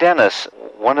 Dennis,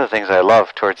 one of the things I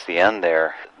love towards the end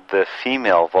there, the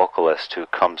female vocalist who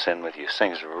comes in with you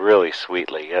sings really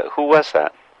sweetly. Who was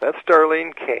that? That's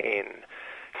Darlene Kane,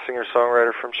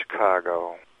 singer-songwriter from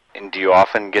Chicago. And do you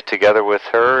often get together with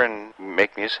her and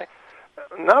make music?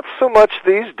 Not so much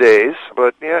these days,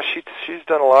 but yeah, she's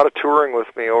done a lot of touring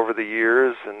with me over the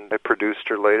years, and I produced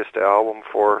her latest album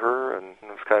for her, and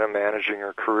was kind of managing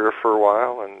her career for a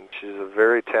while, and she's a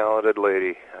very talented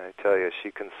lady. I tell you,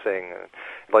 she can sing.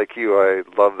 Like you, I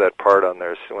love that part on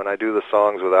there. So when I do the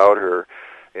songs without her,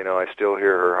 you know, I still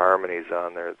hear her harmonies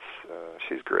on there.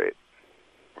 She's great.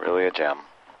 Really a gem.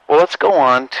 Well, let's go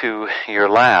on to your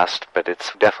last, but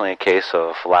it's definitely a case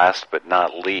of last but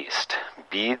not least,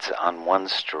 Beads on One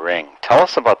String. Tell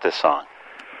us about this song.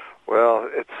 Well,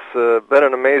 it's been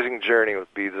an amazing journey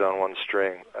with Beads on One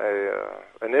String. I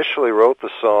initially wrote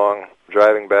the song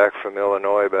driving back from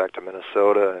Illinois back to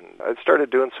Minnesota, and I'd started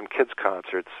doing some kids'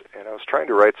 concerts, and I was trying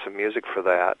to write some music for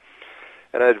that.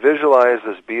 And I'd visualized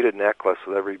this beaded necklace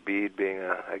with every bead being,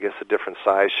 I guess, a different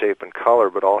size, shape, and color,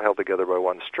 but all held together by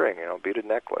one string, you know, beaded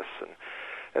necklace. And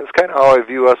it's kind of how I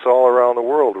view us all around the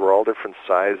world. We're all different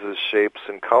sizes, shapes,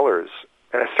 and colors.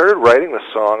 And I started writing the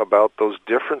song about those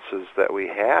differences that we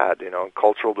had. You know,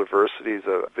 cultural diversity is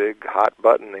a big, hot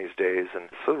button these days. And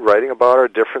so writing about our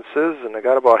differences, and I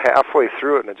got about halfway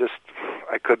through it, and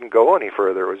I couldn't go any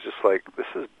further. It was just like, this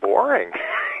is boring.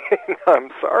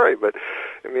 I'm sorry, but,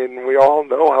 I mean, we all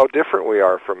know how different we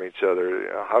are from each other. You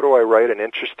know, how do I write an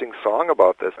interesting song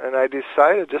about this? And I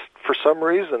decided just for some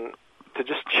reason to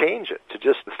just change it, to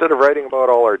just, instead of writing about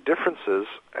all our differences,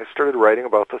 I started writing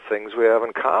about the things we have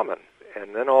in common.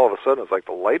 And then all of a sudden, it's like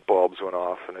the light bulbs went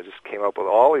off, and I just came up with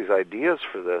all these ideas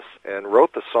for this, and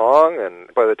wrote the song,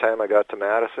 and by the time I got to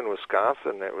Madison,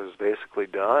 Wisconsin, it was basically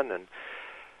done, and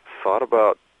thought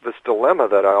about this dilemma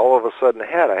that I all of a sudden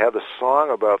had. I had this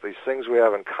song about these things we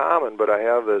have in common, but I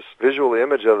have this visual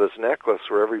image of this necklace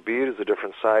where every bead is a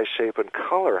different size, shape, and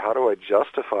color. How do I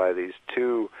justify these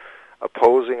two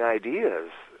opposing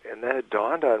ideas? And then it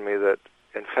dawned on me that,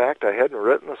 in fact, I hadn't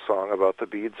written the song about the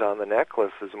beads on the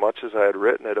necklace as much as I had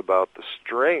written it about the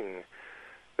string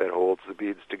that holds the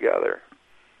beads together.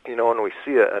 You know, when we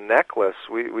see a necklace,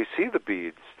 we see the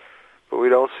beads, but we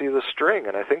don't see the string.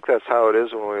 And I think that's how it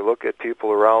is when we look at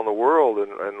people around the world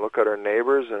and look at our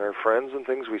neighbors and our friends and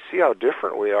things. We see how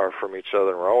different we are from each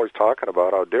other, and we're always talking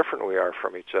about how different we are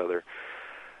from each other,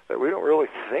 that we don't really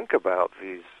think about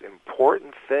these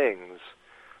important things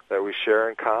that we share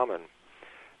in common.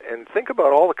 And think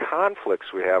about all the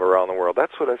conflicts we have around the world.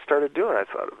 That's what I started doing. I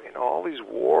thought, you know, all these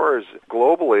wars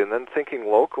globally, and then thinking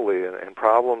locally, and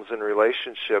problems in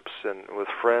relationships and with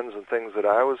friends and things that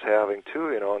I was having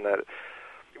too, you know, and that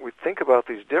we think about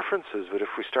these differences, but if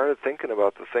we started thinking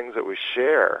about the things that we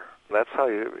share, that's how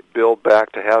you build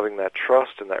back to having that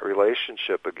trust and that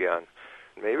relationship again.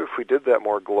 Maybe if we did that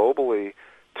more globally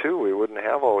too, we wouldn't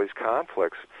have all these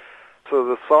conflicts. So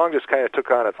the song just kind of took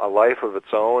on a life of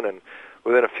its own, and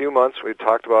within a few months, we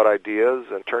talked about ideas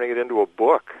and turning it into a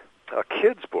book, a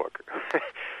kid's book.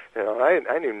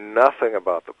 I knew nothing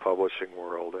about the publishing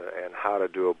world and how to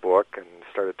do a book, and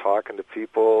started talking to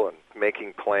people and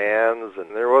making plans,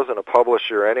 and there wasn't a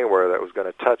publisher anywhere that was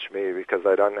going to touch me because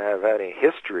I didn't have any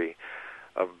history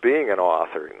of being an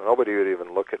author. Nobody would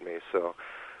even look at me, so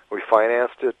we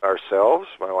financed it ourselves,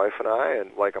 my wife and I,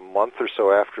 and like a month or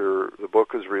so after the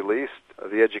book was released,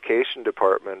 the education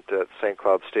department at St.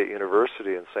 Cloud State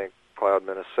University in St. Cloud,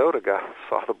 Minnesota,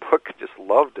 saw the book and just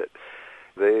loved it.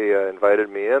 They invited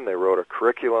me in. They wrote a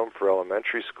curriculum for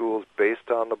elementary schools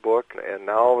based on the book, and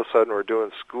now all of a sudden we're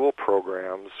doing school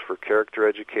programs for character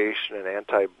education and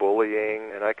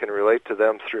anti-bullying, and I can relate to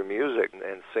them through music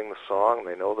and sing the song.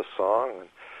 They know the song. And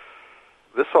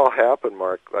this all happened,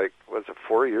 Mark, was it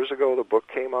 4 years ago the book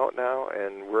came out now,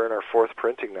 and we're in our fourth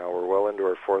printing now. We're well into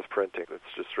our fourth printing.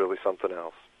 It's just really something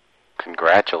else.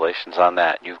 Congratulations on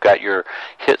that. You've got your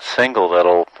hit single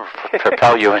that'll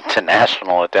propel you into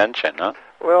national attention, huh?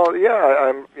 Well,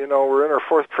 yeah, we're in our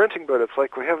fourth printing, but it's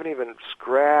like we haven't even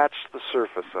scratched the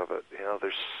surface of it.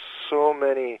 There's so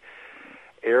many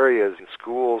areas and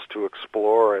schools to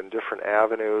explore and different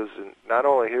avenues, and not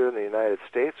only here in the United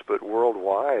States, but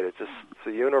worldwide. It's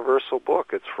a universal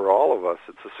book. It's for all of us.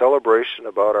 It's a celebration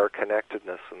about our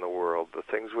connectedness in the world, the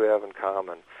things we have in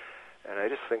common. And I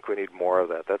just think we need more of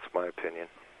that. That's my opinion.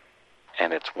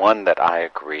 And it's one that I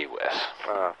agree with.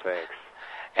 Ah, thanks.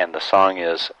 And the song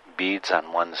is Beads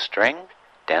on One String,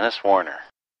 Dennis Warner.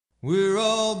 We're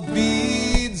all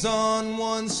beads on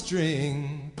one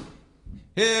string.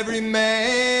 Every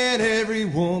man, every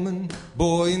woman,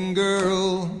 boy and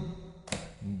girl.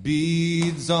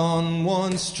 Beads on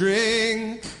one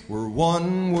string. We're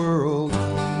one world.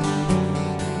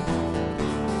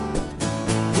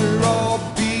 We're all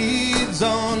beads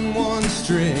on one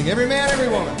string. Every man, every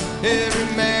woman.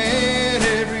 Every man,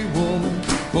 every woman,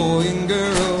 boy and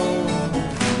girl.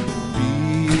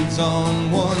 Beads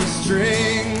on one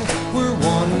string. We're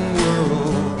one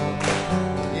world.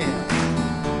 Yeah.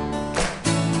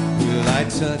 Will I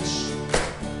touch?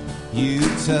 You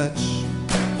touch.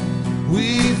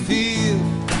 We feel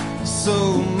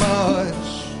so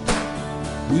much.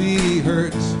 We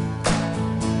hurt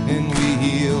and we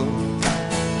heal.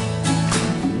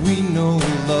 We know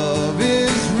love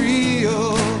is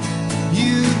real.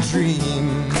 You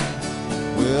dream,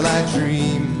 well I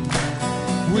dream.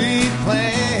 We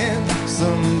plan,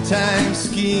 sometimes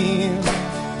scheme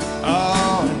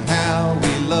on how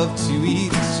we love to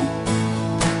eat.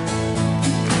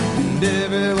 And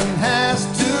everyone has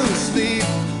to sleep,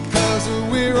 'cause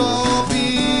we're all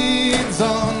beads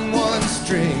on one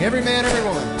string. Every man, every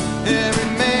woman, every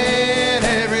man,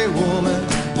 every woman,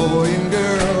 boy and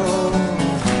girl.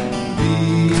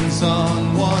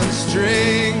 On one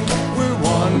string, we're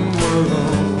one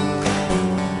world.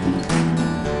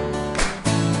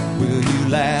 Will you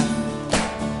laugh?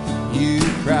 You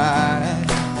cry?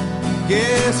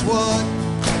 Guess what?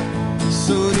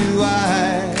 So do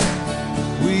I.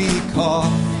 We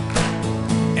cough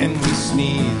and we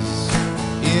sneeze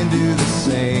into the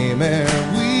same air.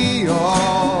 We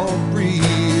all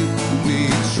breathe. We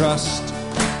trust.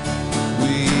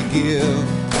 We give.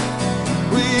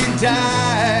 We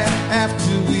die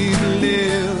after we've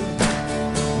lived.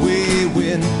 We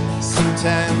win,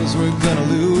 sometimes we're gonna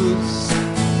lose.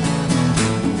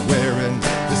 Wearing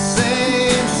the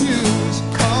same shoes.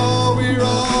 Oh, we're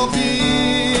all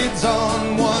beads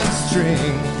on one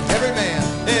string. Every man,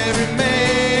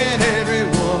 every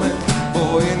woman,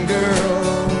 boy and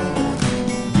girl.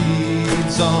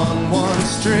 Beads on one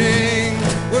string.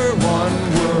 We're one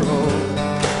world.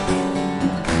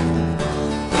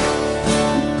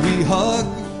 Hug,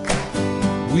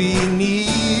 we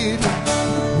need,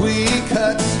 we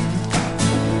cut,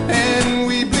 and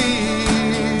we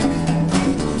bleed.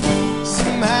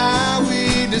 Somehow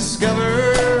we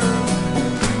discover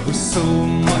we're so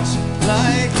much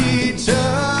like each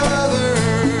other.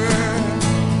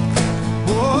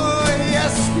 Oh,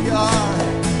 yes we are,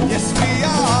 yes we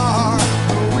are.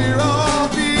 We're all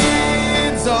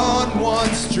beads on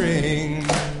one string.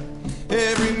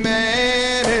 Every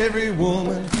man, every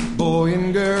woman, boy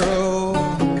and girl,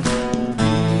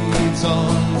 beads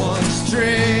on one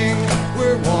string,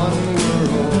 we're one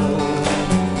world.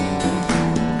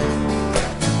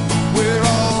 We're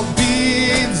all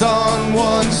beads on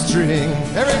one string.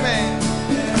 Every man,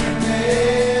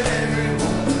 every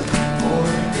woman, boy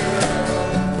and girl,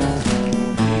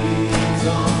 beads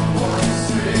on one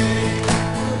string,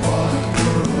 we're one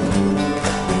world.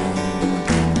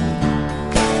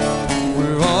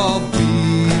 We're all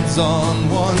beads on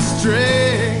one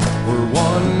string, we're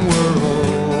one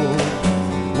world,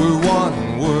 we're one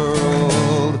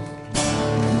world.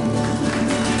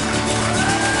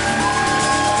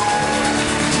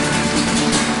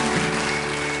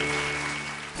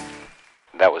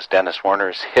 That was Dennis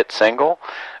Warner's hit single,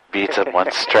 Beats at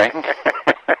One String.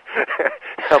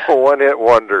 I'm a one-hit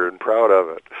wonder and proud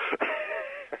of it.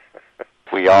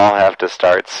 We all have to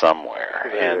start somewhere,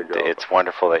 There and you go. it's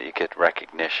wonderful that you get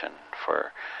recognition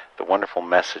for the wonderful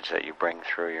message that you bring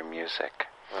through your music.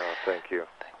 Oh, thank you.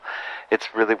 It's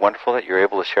really wonderful that you're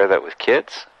able to share that with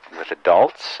kids, with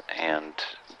adults, and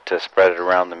to spread it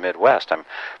around the Midwest. I'm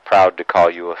proud to call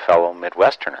you a fellow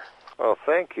Midwesterner. Oh,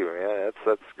 thank you. Yeah,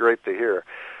 that's great to hear.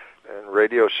 And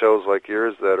radio shows like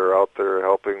yours that are out there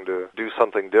helping to do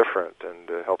something different and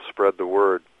to help spread the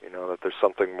word, you know, that there's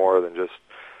something more than just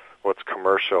what's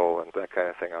commercial and that kind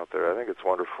of thing out there. I think it's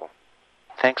wonderful.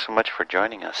 Thanks so much for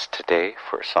joining us today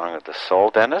for Song of the Soul,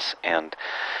 Dennis, and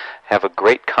have a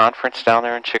great conference down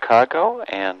there in Chicago,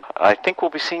 and I think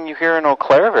we'll be seeing you here in Eau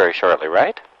Claire very shortly,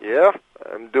 right? Yeah,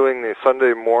 I'm doing the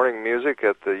Sunday morning music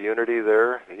at the Unity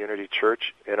there, the Unity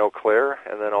Church in Eau Claire,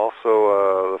 and then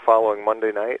also the following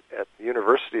Monday night at the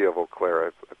University of Eau Claire.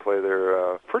 I play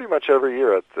there pretty much every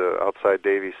year at the outside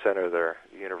Davies Center there,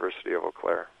 University of Eau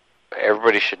Claire.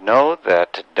 Everybody should know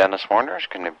that Dennis Warner is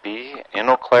going to be in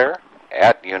Eau Claire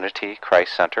at Unity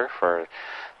Christ Center for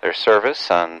their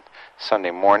service on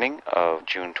Sunday morning of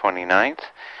June 29th.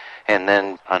 And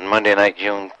then on Monday night,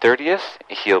 June 30th,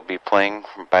 he'll be playing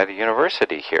by the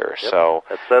university here. Yep. So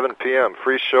at 7 p.m.,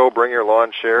 free show, bring your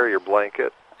lawn chair, your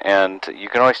blanket. And you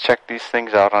can always check these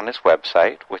things out on his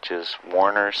website, which is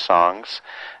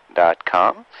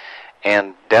warnersongs.com.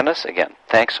 And Dennis, again,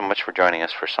 thanks so much for joining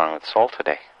us for Song of the Soul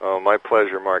today. Oh, my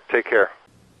pleasure, Mark. Take care.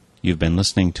 You've been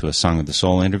listening to a Song of the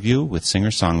Soul interview with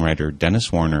singer-songwriter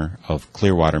Dennis Warner of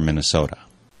Clearwater, Minnesota.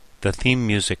 The theme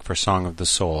music for Song of the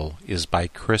Soul is by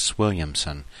Chris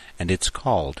Williamson, and it's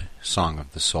called Song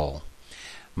of the Soul.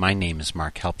 My name is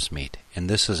Mark Helpsmeet, and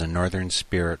this is a Northern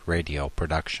Spirit Radio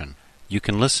production. You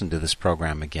can listen to this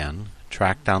program again,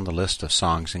 track down the list of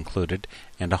songs included,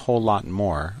 and a whole lot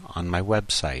more on my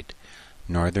website,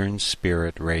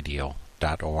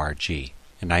 northernspiritradio.org.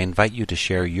 And I invite you to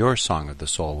share your Song of the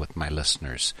Soul with my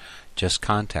listeners. Just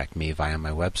contact me via my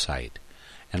website.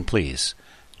 And please,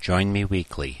 join me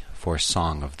weekly for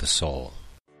Song of the Soul.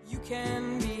 You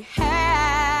can be happy.